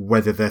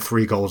 whether they're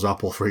 3 goals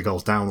up or 3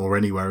 goals down or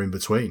anywhere in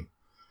between.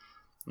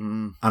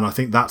 And I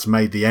think that's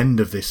made the end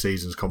of this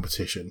season's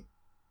competition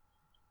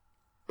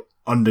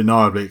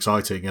undeniably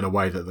exciting in a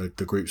way that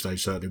the group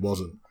stage certainly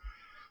wasn't.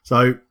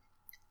 So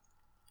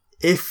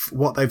if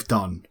what they've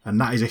done, and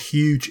that is a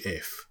huge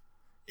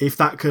if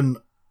that can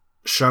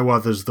show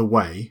others the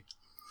way,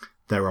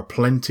 there are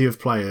plenty of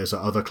players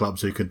at other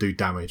clubs who can do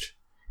damage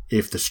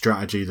if the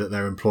strategy that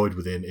they're employed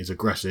within is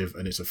aggressive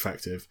and it's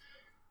effective.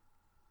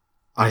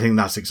 I think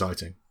that's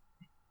exciting.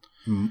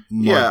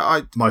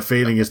 My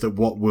feeling is that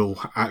what will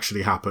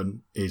actually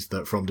happen is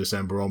that from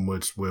December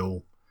onwards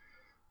we'll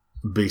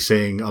be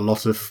seeing a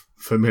lot of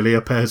familiar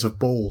pairs of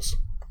balls.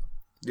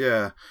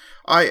 Yeah,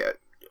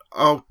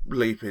 I'll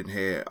leap in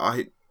here.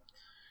 I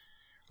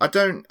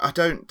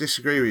don't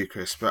disagree with you,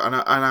 Chris, but and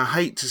I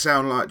hate to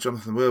sound like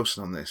Jonathan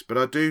Wilson on this, but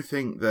I do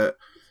think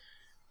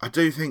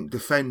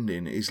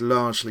defending is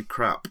largely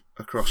crap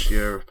across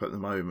Europe at the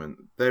moment.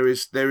 There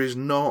is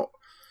not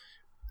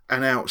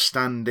an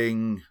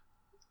outstanding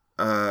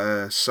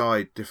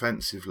side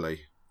defensively.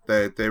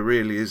 There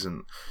really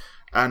isn't.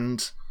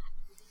 And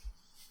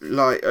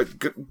like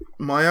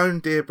my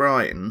own dear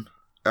Brighton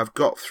have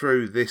got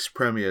through this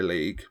Premier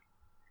League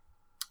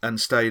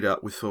and stayed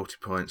up with 40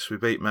 points. We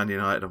beat Man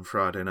United on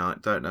Friday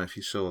night. Don't know if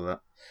you saw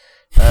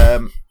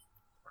that.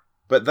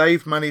 But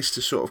they've managed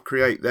to sort of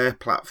create their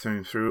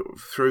platform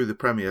through the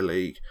Premier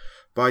League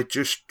by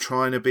just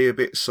trying to be a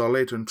bit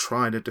solid and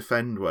trying to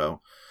defend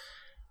well.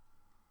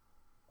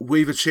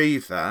 We've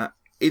achieved that.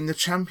 In the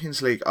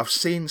Champions League, I've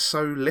seen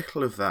so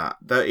little of that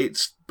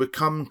it's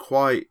become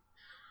quite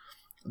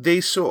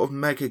these sort of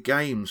mega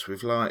games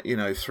with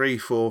 3,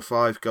 4,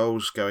 5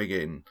 goals going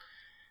in,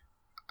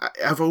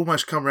 I've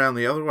almost come around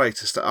the other way.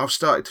 I've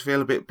started to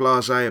feel a bit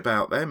blasé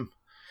about them.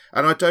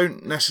 And I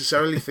don't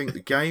necessarily think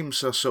the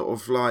games are sort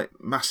of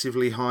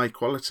massively high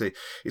quality.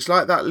 It's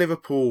like that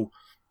Liverpool,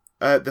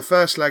 the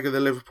first leg of the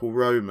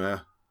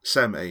Liverpool-Roma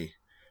semi.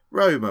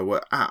 Roma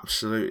were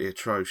absolutely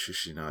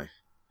atrocious,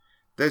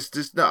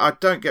 There's no,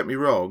 don't get me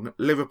wrong,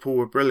 Liverpool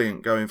were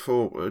brilliant going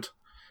forward,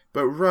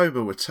 but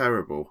Roma were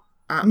terrible.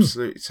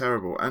 Absolutely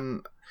terrible.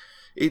 And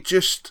it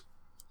just...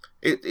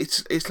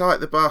 It's like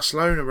the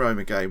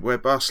Barcelona-Roma game where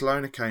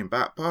Barcelona came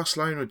back.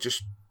 Barcelona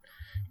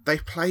they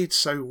played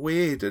so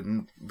weird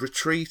and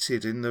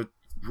retreated in the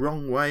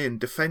wrong way and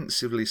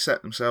defensively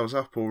set themselves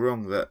up all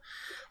wrong that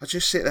I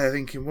just sit there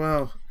thinking,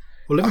 well,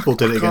 Liverpool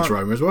did it against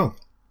Roma as well.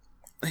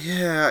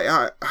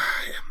 Yeah,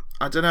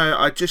 I don't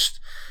know.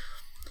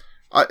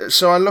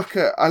 So I look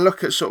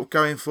at sort of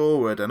going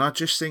forward, and I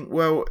just think,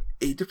 well,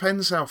 it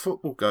depends how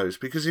football goes,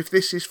 because if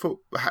this is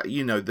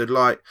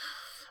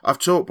I've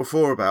talked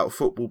before about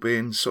football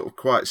being sort of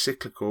quite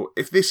cyclical.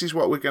 If this is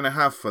what we're going to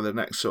have for the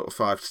next sort of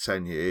 5 to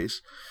 10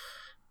 years,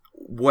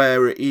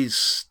 where it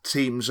is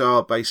teams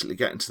are basically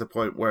getting to the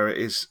point where it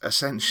is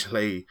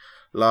essentially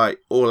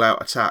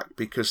all-out attack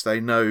because they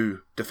know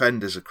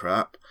defenders are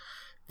crap,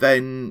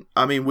 then,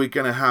 we're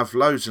going to have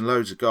loads and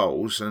loads of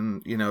goals,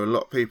 and, a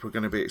lot of people are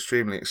going to be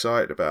extremely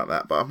excited about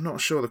that, but I'm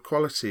not sure the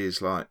quality is,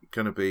 going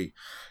to be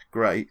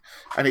great.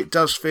 And it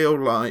does feel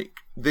like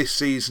this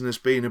season has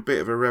been a bit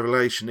of a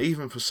revelation,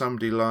 even for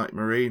somebody like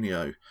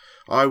Mourinho.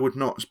 I would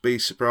not be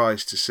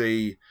surprised to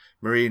see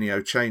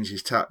Mourinho change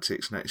his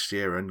tactics next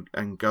year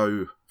and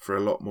go for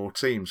a lot more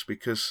teams,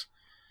 because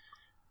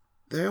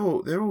they're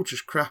all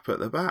just crap at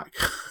the back.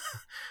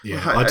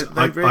 Yeah,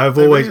 I've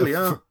always... Really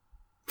are.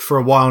 For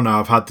a while now,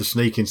 I've had the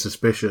sneaking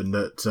suspicion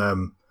that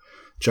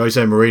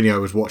Jose Mourinho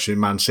was watching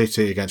Man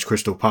City against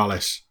Crystal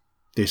Palace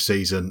this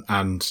season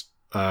and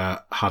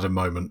had a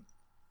moment,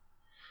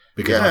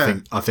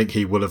 because I think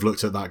he will have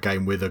looked at that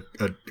game with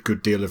a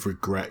good deal of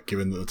regret,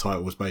 given that the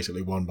title was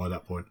basically won by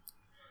that point.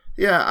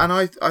 Yeah, and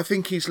I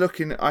think he's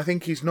looking. I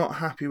think he's not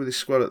happy with his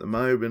squad at the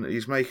moment.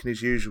 He's making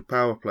his usual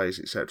power plays,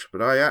 etc.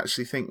 But I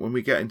actually think when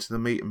we get into the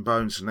meat and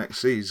bones of next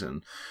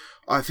season,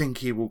 I think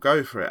he will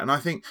go for it. And I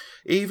think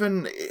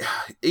even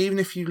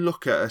if you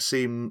look at a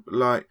team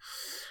like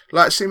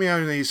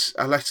Simeone's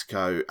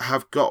Atletico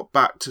have got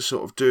back to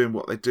sort of doing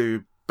what they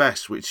do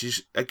best, which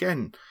is,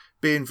 again,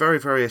 being very,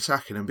 very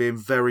attacking and being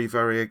very,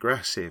 very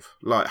aggressive,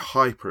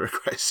 hyper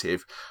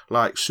aggressive,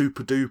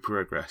 super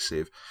duper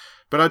aggressive.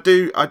 But I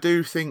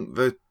do think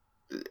that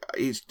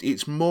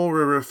it's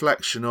more a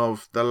reflection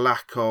of the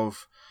lack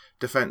of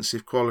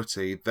defensive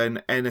quality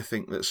than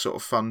anything that's sort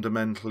of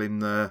fundamental in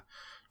the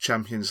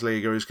Champions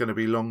League or is going to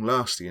be long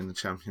lasting in the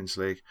Champions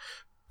League.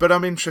 But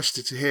I'm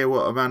interested to hear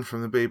what a man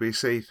from the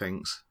BBC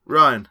thinks.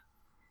 Ryan?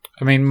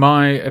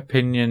 My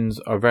opinions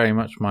are very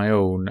much my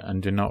own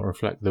and do not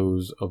reflect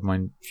those of my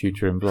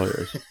future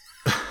employers.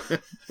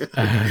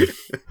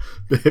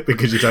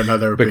 Because you don't know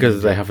their opinion.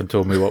 Because they haven't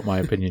told me what my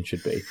opinion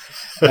should be.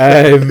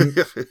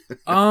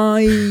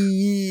 I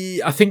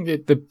think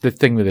that the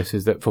thing with this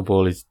is that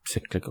football is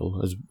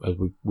cyclical, as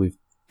we've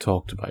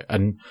talked about,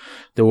 and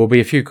there will be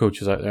a few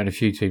coaches out there and a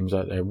few teams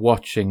out there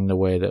watching the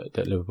way that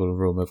Liverpool and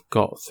Roma have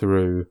got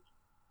through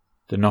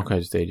the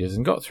knockout stages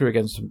and got through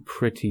against some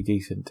pretty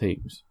decent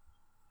teams,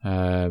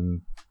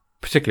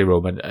 particularly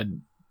Roma.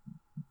 And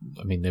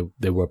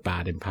they were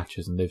bad in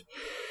patches, and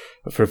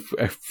for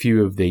a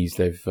few of these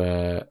they've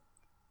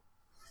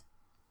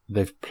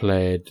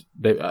played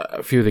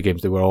a few of the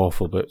games they were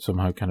awful, but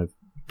somehow kind of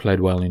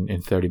played well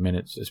in 30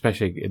 minutes,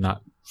 especially in that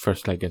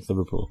first leg against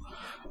Liverpool.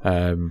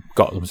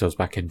 Got themselves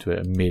back into it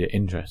and made it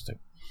interesting.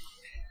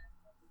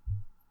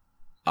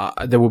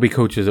 There will be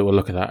coaches that will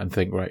look at that and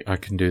think, right, I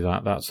can do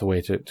that. That's the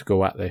way to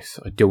go at this.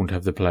 I don't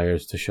have the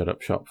players to shut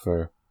up shop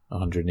for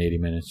 180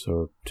 minutes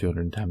or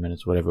 210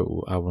 minutes, whatever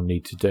I will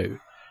need to do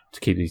to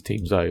keep these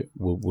teams out.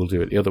 We'll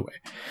do it the other way.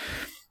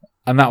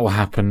 And that will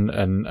happen,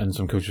 and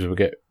some coaches will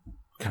get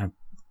kind of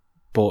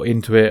bought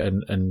into it,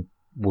 and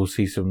we'll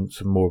see some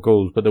more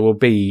goals. But there will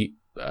be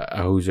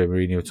a Jose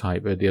Mourinho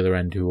type at the other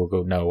end who will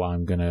go, no,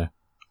 I'm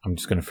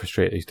just going to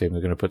frustrate these teams.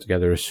 I'm going to put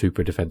together a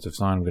super defensive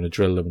side. I'm going to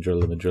drill them.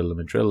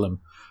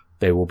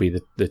 They will be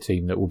the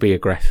team that will be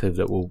aggressive,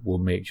 that will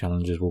make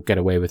challenges, will get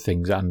away with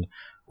things, and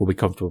will be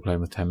comfortable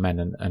playing with 10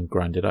 men and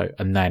grind it out.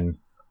 And then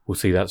we'll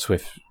see that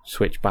swift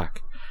switch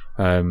back.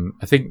 I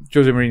think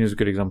Jose Mourinho is a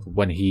good example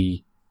when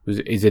he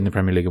is in the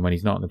Premier League and when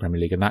he's not in the Premier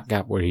League. And that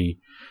gap where he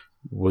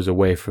was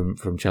away from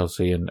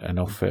Chelsea and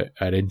off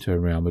at Inter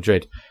and Real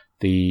Madrid,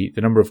 the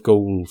number of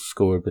goals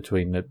scored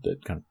between the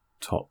kind of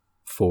top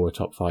 4,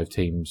 top 5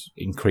 teams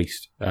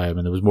increased,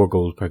 and there was more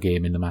goals per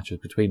game in the matches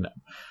between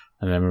them.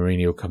 And then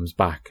Mourinho comes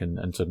back, and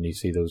suddenly you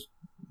see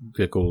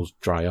the goals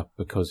dry up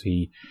because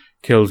he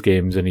kills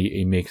games and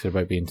he makes it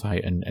about being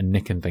tight and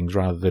nicking things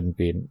rather than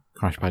being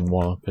crash bang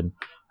wallop and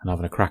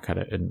having a crack at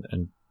it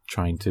and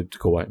trying to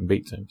go out and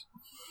beat teams.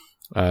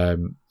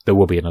 There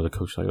will be another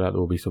coach like that. There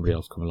will be somebody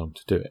else come along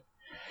to do it.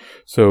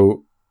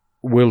 So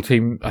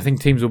I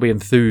think teams will be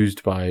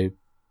enthused by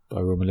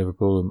Roma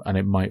Liverpool, and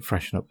it might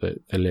freshen up the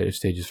later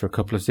stages for a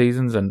couple of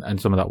seasons, and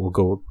some of that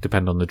will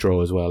depend on the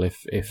draw as well.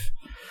 If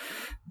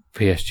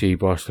PSG,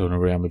 Barcelona,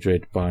 Real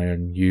Madrid,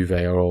 Bayern, Juve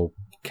are all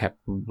kept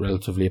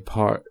relatively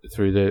apart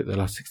through the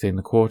last 16 in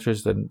the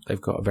quarters, then they've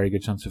got a very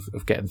good chance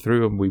of getting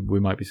through, and we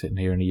might be sitting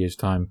here in a year's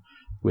time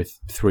with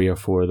 3 or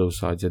 4 of those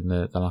sides in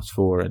the last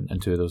 4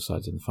 and 2 of those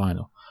sides in the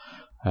final.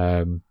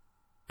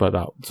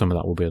 But some of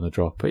that will be on the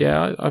drop. But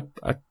yeah,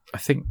 I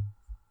think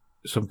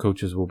some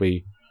coaches will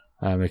be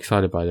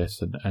excited by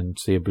this and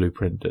see a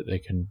blueprint that they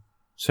can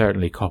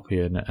certainly copy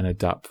and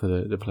adapt for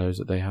the players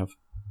that they have.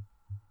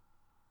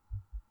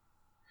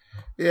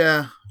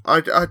 Yeah,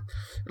 I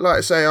like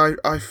I say,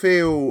 I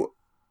feel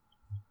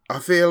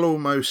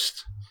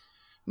almost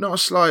not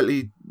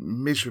slightly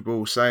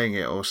miserable saying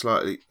it, or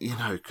slightly,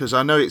 because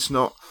I know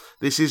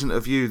this isn't a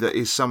view that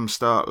is some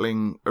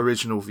startling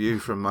original view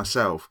from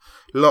myself.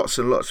 Lots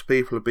and lots of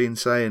people have been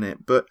saying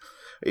it, but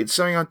it's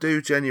something I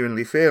do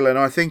genuinely feel, and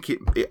I think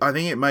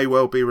it may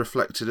well be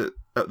reflected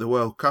at the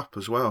World Cup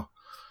as well.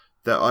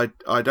 That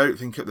I don't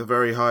think at the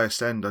very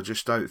highest end, I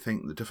just don't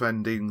think the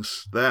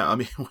defending's there. I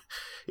mean,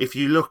 if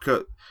you look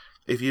at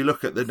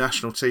the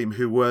national team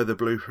who were the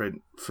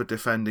blueprint for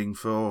defending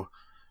for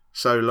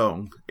so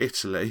long,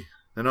 Italy,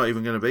 they're not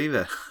even going to be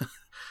there.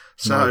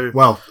 So, no.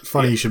 Well, it's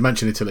funny you should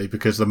mention Italy,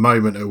 because the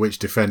moment at which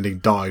defending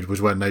died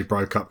was when they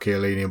broke up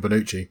Chiellini and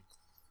Bonucci.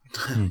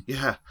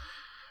 Yeah,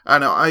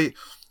 and I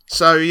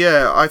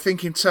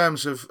think in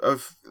terms of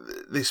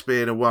this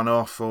being a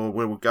one-off, or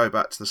we'll go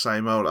back to the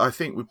same old, I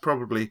think we'd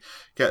probably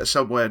get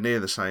somewhere near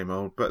the same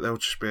old, but there'll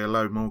just be a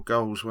load more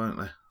goals, won't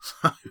there?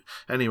 So,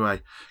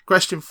 anyway,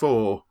 question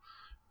 4,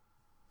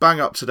 bang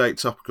up to date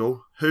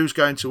topical. Who's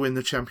going to win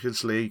the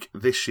Champions League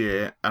this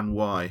year and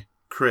why?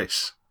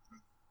 Chris?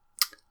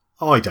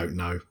 I don't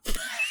know.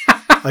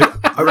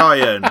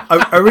 Ryan?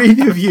 Are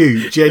any of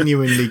you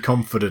genuinely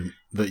confident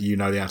that you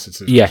know the answer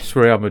to this? Yes,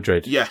 Real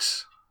Madrid.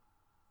 Yes.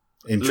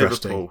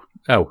 Interesting. Liverpool.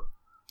 Oh.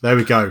 There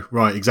we go.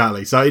 Right,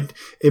 exactly. So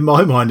in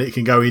my mind, it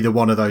can go either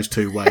one of those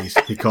two ways,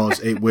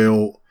 because it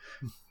will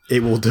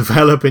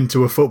develop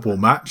into a football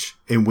match,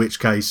 in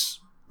which case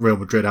Real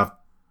Madrid have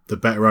the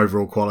better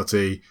overall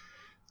quality,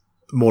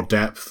 more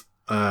depth,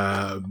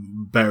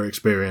 better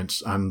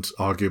experience, and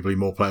arguably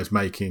more players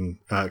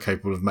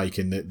capable of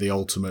making the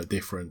ultimate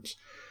difference.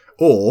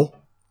 Or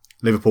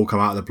Liverpool come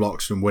out of the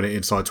blocks and win it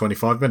inside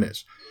 25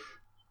 minutes.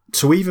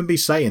 To even be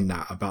saying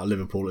that about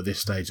Liverpool at this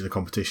stage of the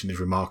competition is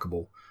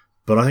remarkable,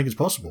 but I think it's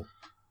possible.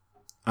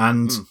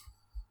 And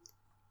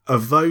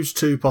of those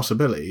two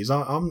possibilities,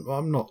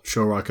 I'm not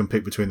sure I can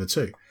pick between the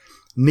two.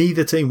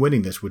 Neither team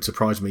winning this would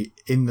surprise me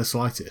in the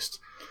slightest.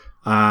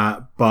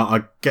 But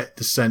I get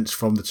the sense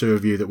from the two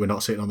of you that we're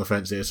not sitting on the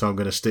fence here, so I'm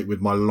going to stick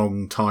with my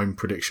long-time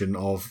prediction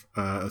of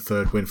a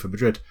third win for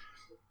Madrid,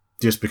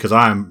 just because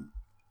I am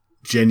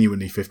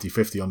genuinely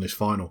 50-50 on this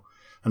final.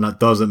 And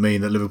that doesn't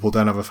mean that Liverpool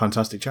don't have a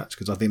fantastic chance,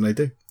 because I think they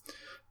do.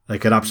 They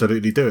could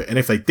absolutely do it. And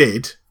if they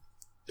did,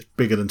 it's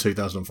bigger than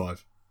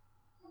 2005.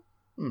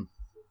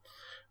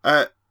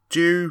 Do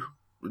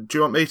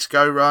you want me to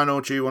go, Ryan,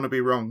 or do you want to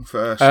be wrong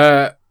first?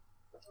 I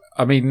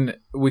mean,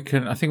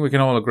 I think we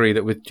can all agree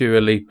that with Dua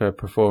Lipa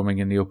performing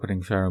in the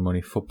opening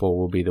ceremony, football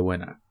will be the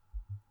winner.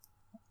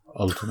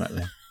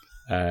 Ultimately.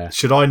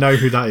 Should I know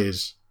who that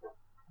is?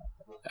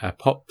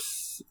 Pop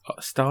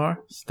star?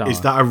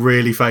 Is that a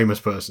really famous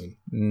person?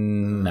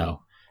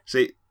 No.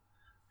 See,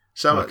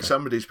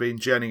 somebody's been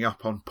genning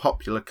up on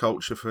popular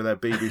culture for their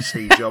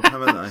BBC job,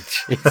 haven't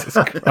they? Jesus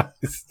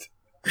Christ.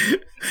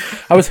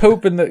 I was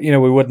hoping that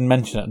we wouldn't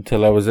mention it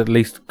until I was at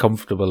least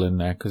comfortable in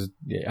there, because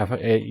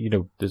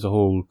there's a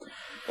whole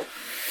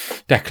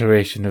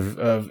declaration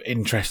of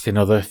interest in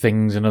other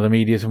things and other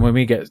media, and when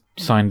we get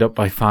signed up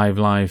by 5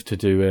 Live to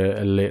do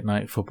a late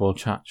night football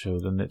chat show,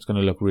 then it's going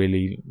to look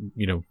really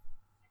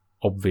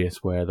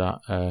obvious where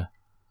that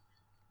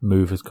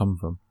move has come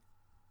from.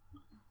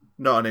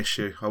 Not an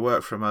issue. I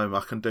work from home.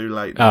 I can do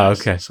late nights.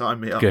 Oh, okay. Sign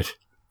me up. Good.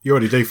 You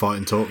already do fight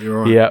and talk. You're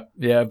all right.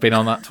 Yeah. I've been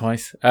on that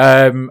twice.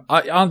 But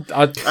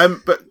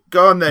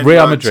go on then.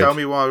 Real Madrid. Tell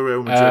me why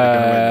Real Madrid are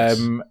going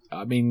to win this.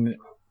 I mean,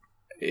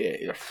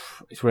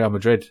 it's Real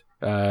Madrid.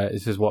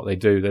 This is what they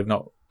do. They've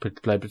not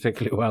played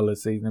particularly well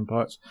this season in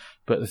parts,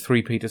 but the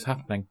three-peat is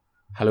happening.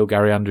 Hello,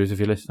 Gary Andrews, if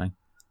you're listening.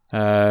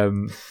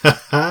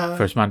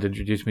 First man to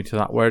introduce me to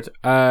that word.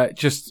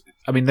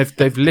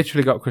 They've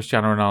literally got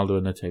Cristiano Ronaldo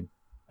in the team.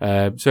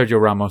 Sergio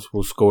Ramos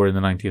will score in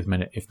the 90th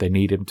minute if they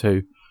need him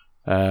to.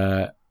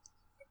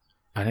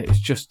 And it's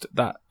just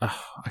that I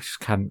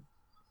just can't.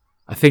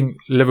 I think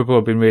Liverpool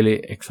have been really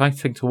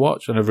exciting to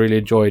watch, and I've really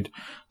enjoyed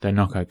their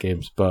knockout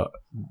games. But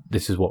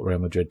this is what Real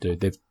Madrid do.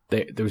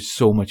 There is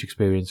so much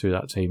experience through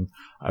that team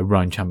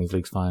around Champions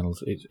League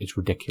finals. It's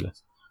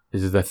ridiculous.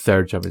 This is their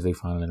 3rd Champions League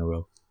final in a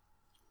row.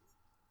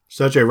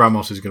 Sergio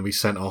Ramos is going to be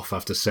sent off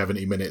after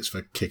 70 minutes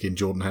for kicking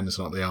Jordan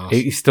Henderson up the arse.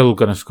 He's still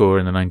going to score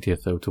in the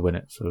 90th though to win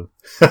it. So.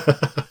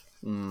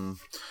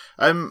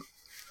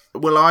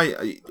 Well,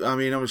 I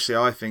mean, obviously,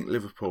 I think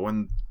Liverpool,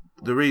 and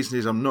the reason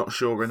is I'm not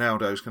sure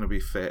Ronaldo's going to be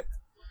fit.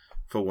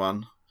 for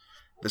one.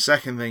 The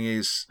second thing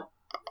is,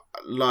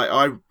 like,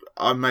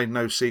 I made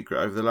no secret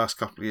over the last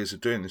couple of years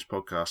of doing this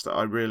podcast that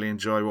I really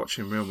enjoy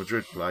watching Real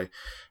Madrid play.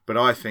 But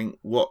I think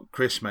what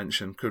Chris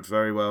mentioned could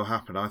very well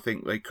happen. I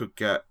think they could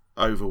get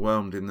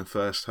overwhelmed in the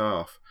first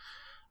half.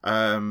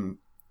 And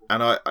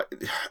I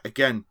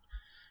again,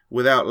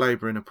 without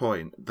labouring a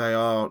point, they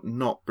are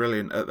not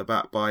brilliant at the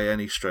back by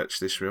any stretch,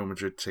 this Real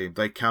Madrid team.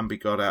 They can be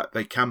got at.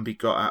 They can be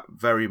got at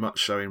very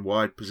much so in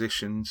wide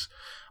positions.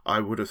 I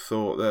would have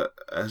thought that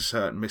a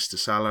certain Mr.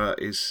 Salah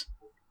is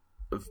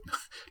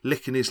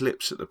licking his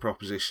lips at the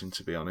proposition,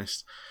 to be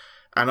honest.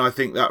 And I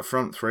think that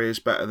front three is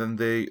better than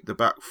the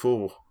back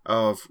four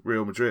of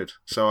Real Madrid.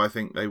 So I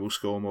think they will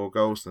score more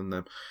goals than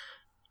them.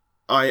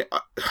 I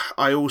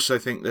also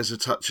think there's a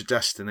touch of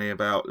destiny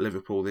about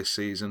Liverpool this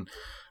season.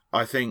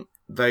 I think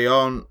they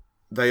aren't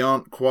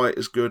quite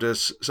as good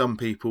as some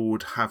people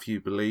would have you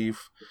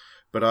believe,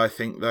 but I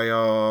think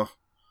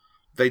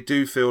they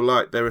do feel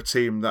like they're a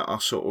team that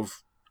are sort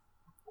of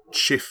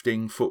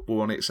shifting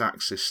football on its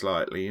axis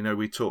slightly. You know,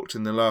 we talked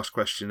in the last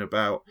question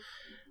about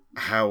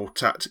how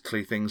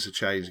tactically things are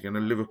changing,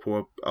 and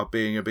Liverpool are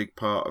being a big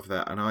part of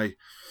that. And I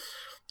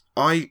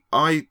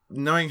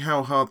knowing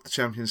how hard the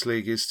Champions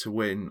League is to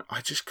win,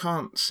 I just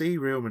can't see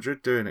Real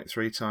Madrid doing it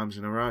 3 times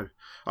in a row.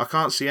 I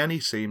can't see any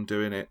team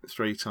doing it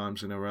 3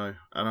 times in a row.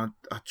 And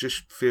I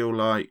just feel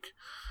like,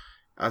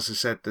 as I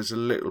said, there's a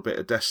little bit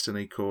of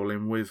destiny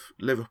calling with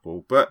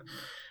Liverpool. But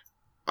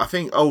I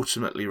think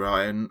ultimately,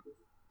 Ryan,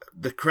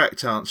 the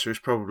correct answer is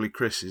probably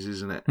Chris's,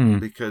 isn't it?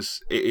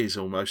 Because it is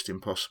almost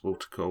impossible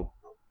to call.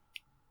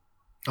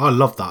 I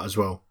love that as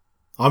well.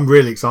 I'm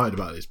really excited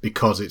about this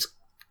because it's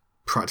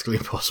practically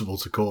impossible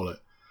to call it.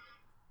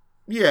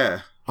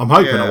 Yeah. I'm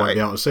hoping I won't be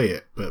able to see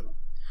it, but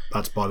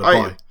that's by the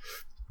by.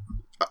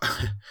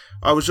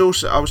 I was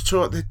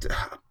talking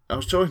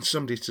to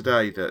somebody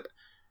today that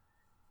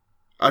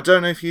I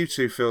don't know if you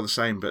two feel the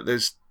same, but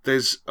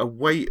there's a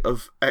weight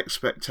of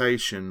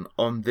expectation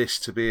on this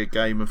to be a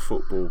game of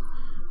football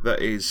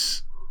that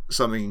is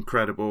something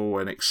incredible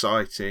and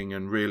exciting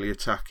and really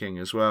attacking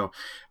as well.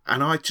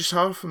 And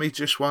half of me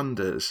just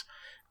wonders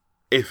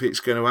if it's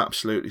going to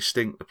absolutely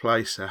stink the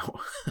place out.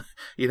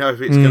 You know,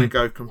 if it's going to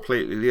go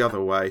completely the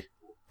other way.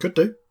 Could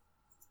do.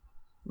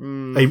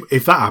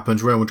 If that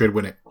happens, Real Madrid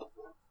win it.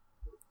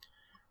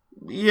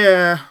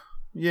 Yeah,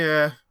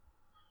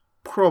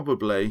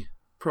 probably,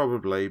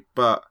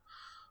 but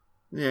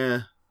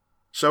yeah.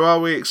 So are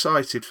we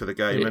excited for the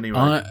game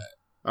anyway?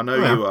 I know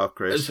you are,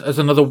 Chris. As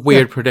another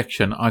weird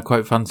prediction, I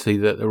quite fancy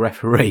that the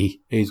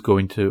referee is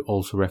going to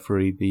also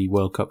referee the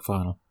World Cup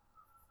final.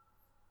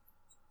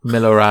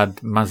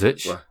 Milorad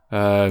Mazic,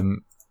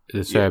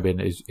 the Serbian,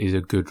 is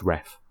a good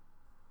ref.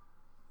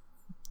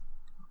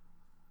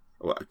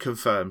 Well,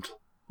 confirmed.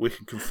 We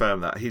can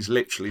confirm that he's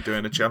literally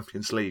doing a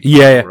Champions League.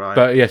 Yeah, right?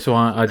 But yeah, so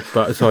I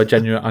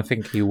genuinely, I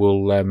think he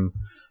will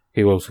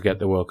also get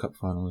the World Cup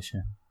final this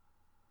year.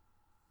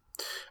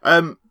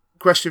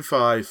 Question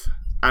 5,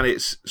 and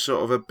it's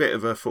sort of a bit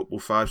of a Football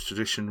Fives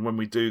tradition when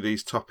we do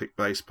these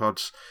topic-based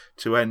pods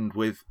to end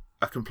with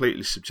a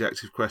completely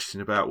subjective question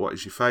about what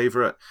is your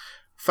favourite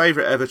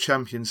ever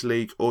Champions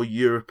League or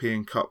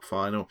European Cup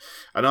final.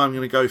 And I'm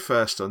going to go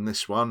first on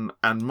this one,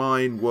 and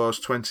mine was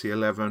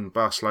 2011,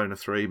 Barcelona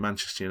 3,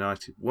 Manchester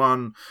United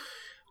 1.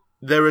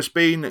 There has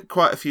been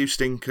quite a few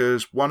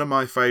stinkers. One of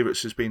my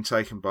favourites has been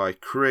taken by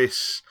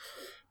Chris,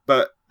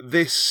 but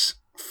this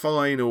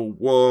final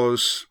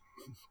was,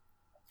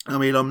 I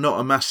mean, I'm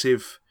not a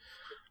massive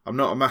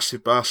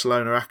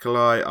Barcelona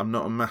acolyte, I'm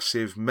not a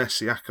massive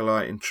Messi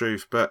acolyte in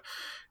truth, but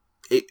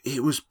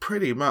it was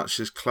pretty much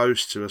as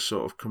close to a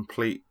sort of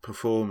complete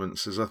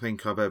performance as I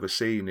think I've ever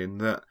seen, in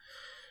that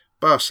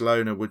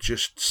Barcelona were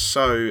just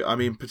so, I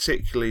mean,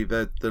 particularly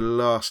the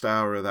last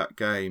hour of that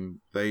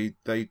game, they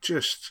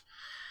just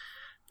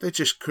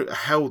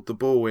held the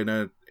ball in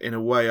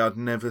a way I'd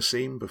never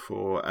seen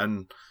before.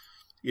 And,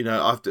 you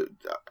know,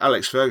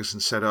 Alex Ferguson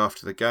said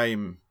after the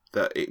game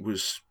that it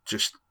was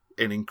just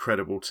an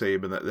incredible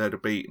team and that they'd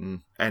have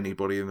beaten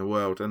anybody in the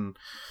world. And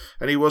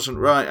he wasn't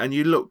right. And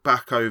you look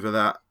back over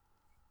that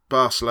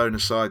Barcelona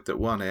side that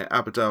won it,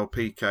 Abadal,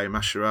 Piqué,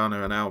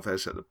 Mascherano and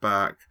Alves at the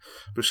back,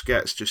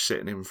 Busquets just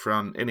sitting in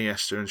front,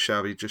 Iniesta and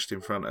Xavi just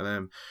in front of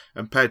them,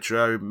 and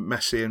Pedro,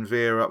 Messi and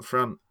Villa up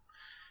front.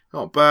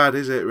 Not bad,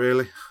 is it,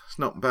 really? It's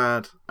not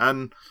bad.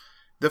 And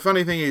the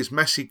funny thing is,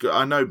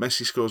 I know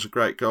Messi scores a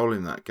great goal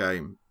in that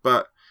game,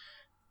 but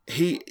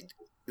he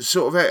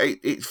sort of,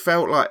 it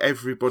felt like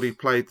everybody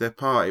played their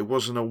part. It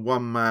wasn't a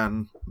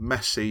one-man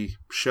Messi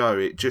show.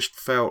 It just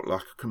felt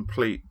like a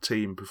complete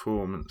team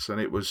performance,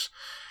 and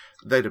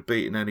they'd have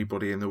beaten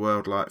anybody in the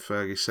world, like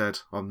Fergie said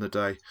on the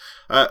day.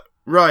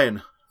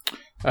 Ryan?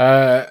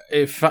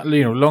 If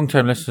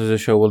long-term listeners of the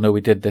show will know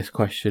we did this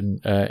question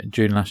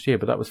June last year,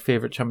 but that was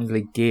favourite Champions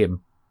League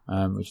game,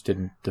 which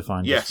didn't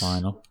define this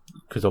final,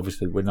 because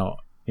obviously we're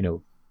not,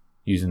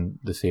 using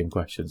the same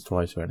questions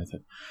twice or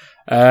anything.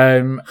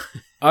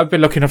 I've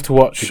been lucky enough to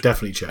watch. You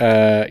definitely check.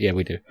 Yeah,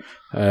 we do.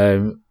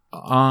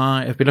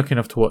 I have been lucky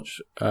enough to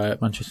watch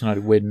Manchester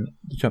United win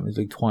the Champions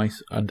League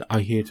twice, and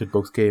I hated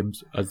both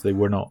games as they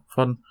were not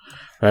fun.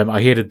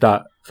 I hated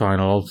that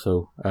final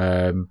also,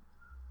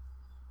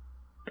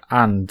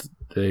 and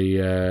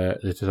the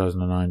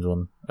 2009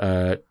 one.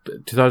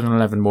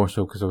 2011 more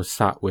so because I was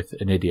sat with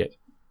an idiot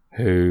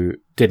who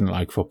didn't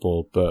like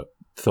football but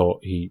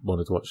thought he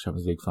wanted to watch the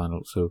Champions League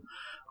final, so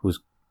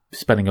was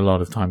spending a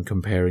lot of time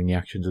comparing the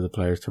actions of the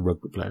players to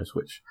rugby players,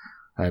 which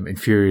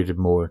infuriated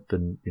more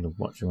than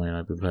watching Man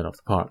United be played off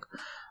the park.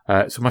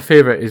 So my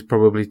favourite is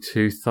probably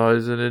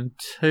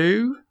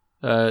 2002,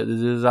 the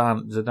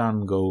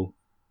Zidane goal.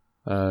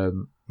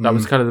 That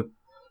was kind of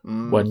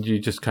when you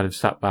just kind of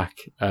sat back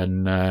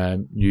and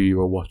knew you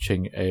were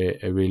watching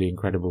a really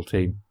incredible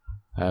team.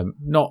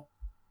 Not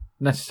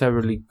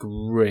necessarily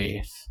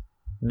great.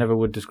 Never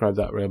would describe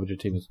that Real Madrid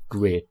team as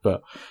great,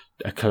 but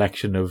a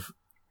collection of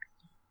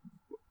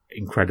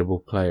incredible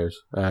players.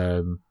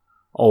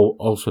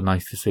 Also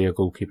nice to see a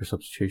goalkeeper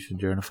substitution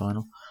during a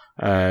final,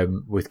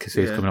 with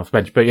Casillas coming off the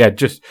bench. But yeah,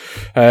 just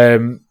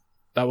that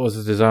was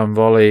a Zidane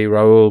volley.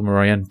 Raúl,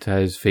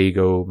 Morientes,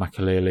 Figo,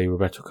 Makelele,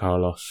 Roberto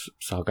Carlos,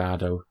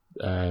 Salgado,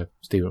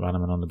 Steve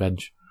McManaman on the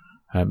bench,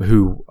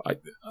 who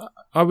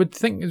I would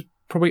think is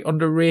probably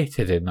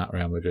underrated in that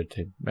Real Madrid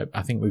team.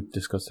 I think we've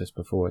discussed this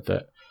before,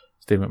 that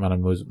Steve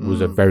McManaman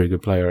was a very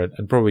good player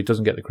and probably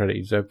doesn't get the credit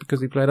he deserved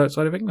because he played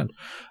outside of England.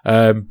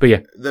 But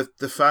yeah,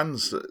 the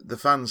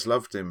fans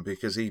loved him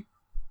because he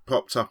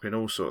popped up in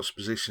all sorts of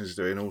positions,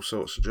 doing all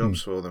sorts of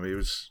jobs for them.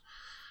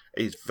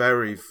 He's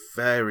very,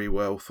 very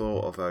well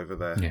thought of over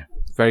there. Yeah,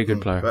 very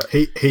good player. But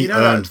he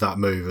earned that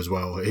move as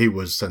well. He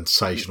was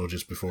sensational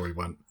just before he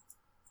went.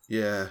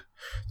 Yeah,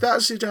 that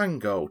Zidane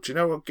goal. Do you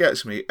know what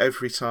gets me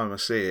every time I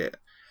see it?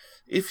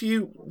 If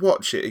you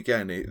watch it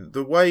again,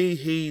 the way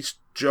he's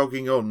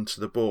jogging on to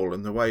the ball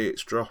and the way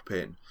it's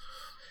dropping,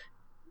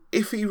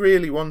 if he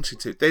really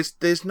wanted to,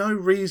 there's no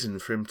reason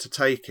for him to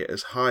take it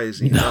as high as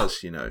he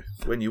does,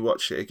 when you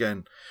watch it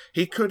again.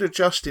 He could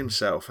adjust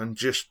himself and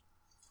just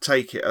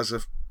take it as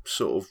a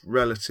sort of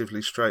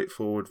relatively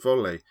straightforward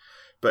volley,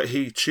 but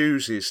he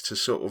chooses to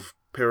sort of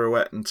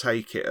pirouette and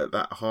take it at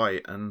that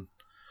height, and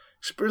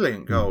it's a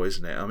brilliant goal,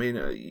 isn't it? I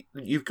mean,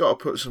 you've got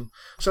to put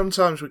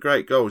sometimes with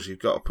great goals, you've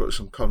got to put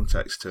some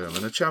context to them.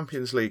 And a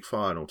Champions League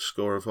final to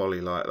score a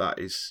volley like that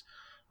it's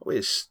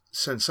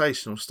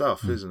sensational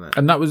stuff, isn't it?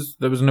 And there was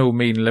no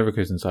mean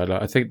Leverkusen side.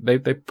 I think they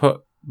put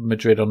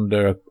Madrid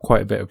under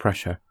quite a bit of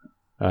pressure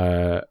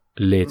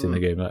late in the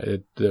game.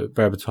 Like the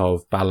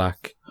Berbatov,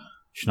 Ballack,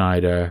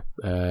 Schneider,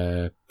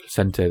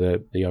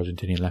 Placente, the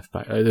Argentinian left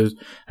back,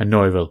 and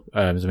Neuville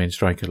as the main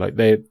striker. Like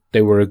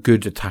they were a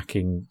good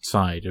attacking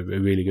side, a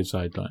really good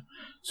side. Like,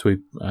 so we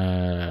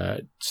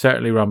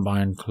certainly ran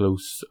Bayern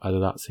close either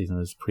that season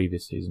or the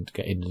previous season to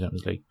get into the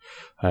Champions League.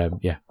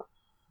 Yeah,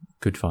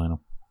 good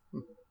final.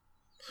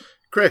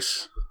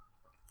 Chris?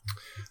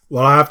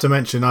 Well, I have to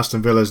mention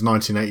Aston Villa's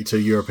 1982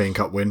 European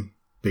Cup win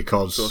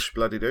because... Of course you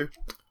bloody do.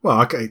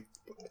 Well, okay.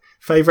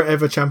 Favourite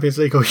ever Champions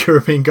League or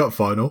European Cup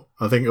final?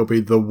 I think it'll be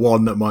the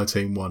one that my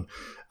team won.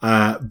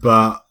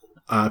 But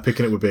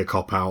picking it would be a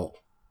cop-out.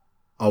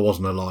 I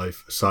wasn't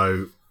alive,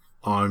 so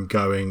I'm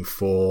going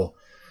for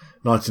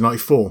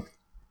 1994.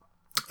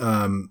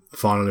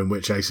 Final in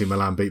which AC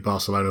Milan beat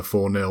Barcelona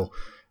 4-0,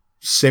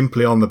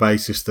 simply on the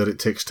basis that it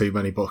ticks too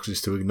many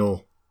boxes to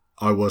ignore.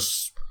 I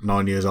was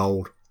 9 years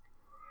old.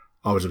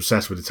 I was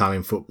obsessed with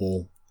Italian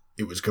football.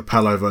 It was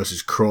Capello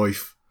versus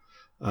Cruyff.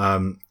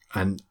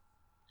 And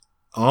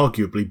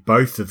arguably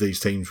both of these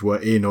teams were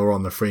in or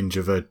on the fringe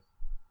of a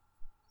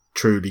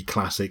truly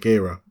classic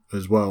era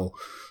as well.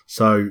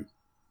 So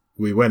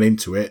we went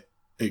into it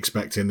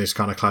expecting this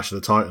kind of clash of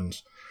the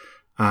Titans.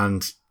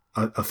 And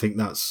I think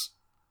that's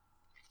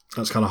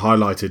kind of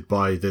highlighted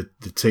by the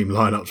team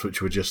lineups,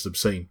 which were just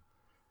obscene.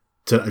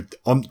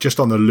 Just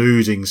on the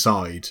losing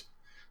side,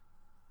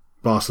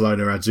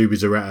 Barcelona had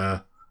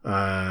Zubizarreta,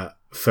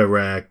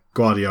 Ferrer,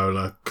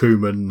 Guardiola,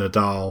 Koeman,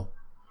 Nadal,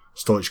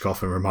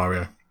 Stoichkov and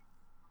Romario.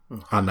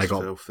 And they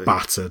got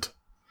battered.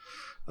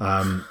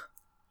 I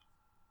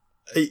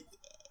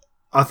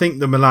think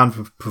the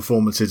Milan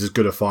performance is as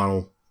good a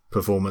final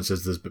performance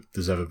as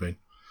there's ever been.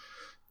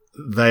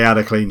 They had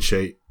a clean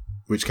sheet,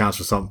 which counts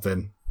for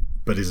something,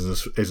 but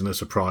isn't a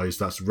surprise.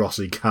 That's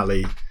Rossi,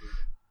 Calli,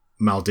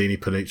 Maldini,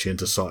 Panucci and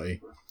Tassotti.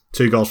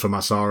 2 goals for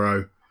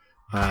Massaro,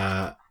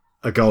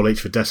 a goal each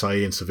for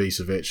Desai and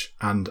Savicevic,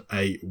 and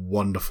a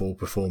wonderful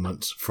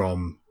performance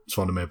from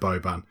Zvonimir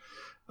Boban,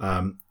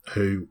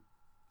 who,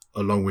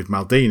 along with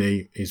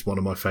Maldini, is one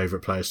of my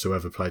favourite players to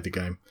ever played the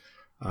game.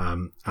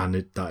 And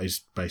that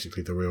is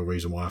basically the real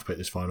reason why I've picked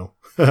this final,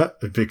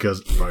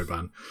 because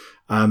Boban.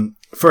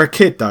 For a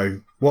kid,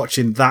 though,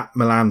 watching that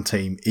Milan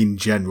team in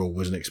general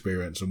was an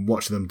experience, and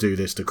watching them do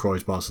this to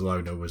Cruyff's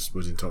Barcelona was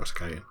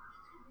intoxicating.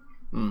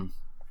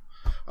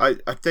 I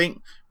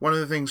think one of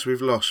the things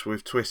we've lost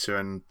with Twitter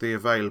and the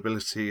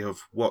availability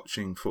of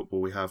watching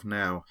football we have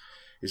now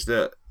is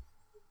that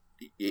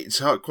it's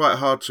quite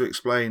hard to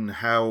explain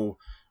how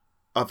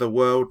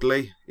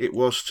otherworldly it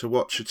was to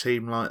watch a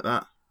team like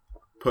that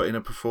put in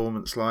a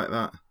performance like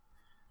that.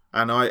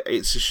 And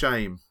it's a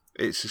shame.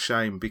 It's a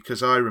shame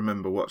because I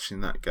remember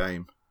watching that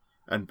game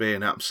and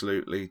being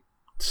absolutely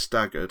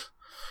staggered.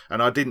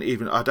 And I don't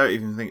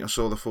even think I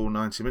saw the full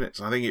 90 minutes.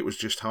 I think it was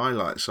just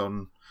highlights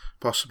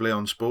possibly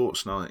on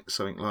Sports Night,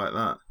 something like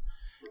that.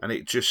 And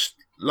it just,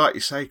 like you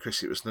say,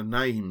 Chris, it was the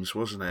names,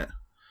 wasn't it?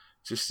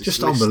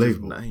 Just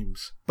unbelievable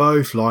names.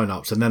 Both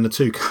lineups, and then the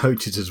two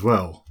coaches as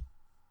well.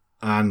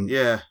 And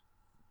yeah,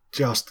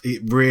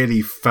 it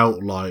really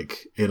felt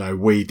like,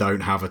 we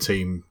don't have a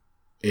team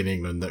in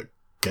England that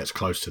gets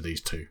close to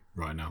these two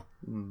right now.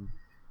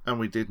 And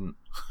we didn't.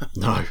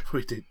 No.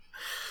 We did.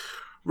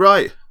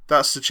 Right,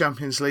 that's the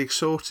Champions League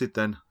sorted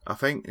then, I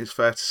think it's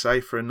fair to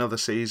say, for another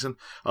season.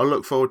 I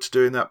look forward to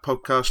doing that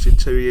podcast in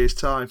 2 years'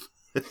 time.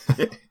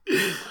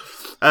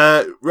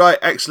 Right,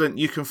 excellent.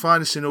 You can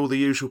find us in all the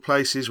usual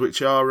places,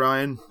 which are,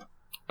 Ryan?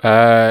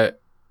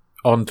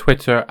 On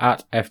Twitter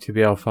at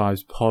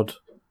FTBL5spod,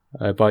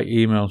 by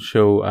email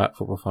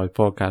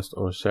show@Football5podcast,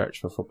 or search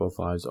for Football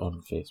Fives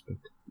on Facebook.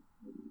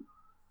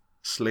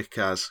 Slick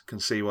as. Can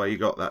see why you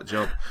got that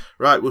job.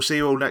 Right, we'll see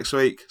you all next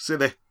week. See you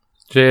there.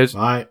 Cheers.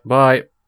 Bye. Bye.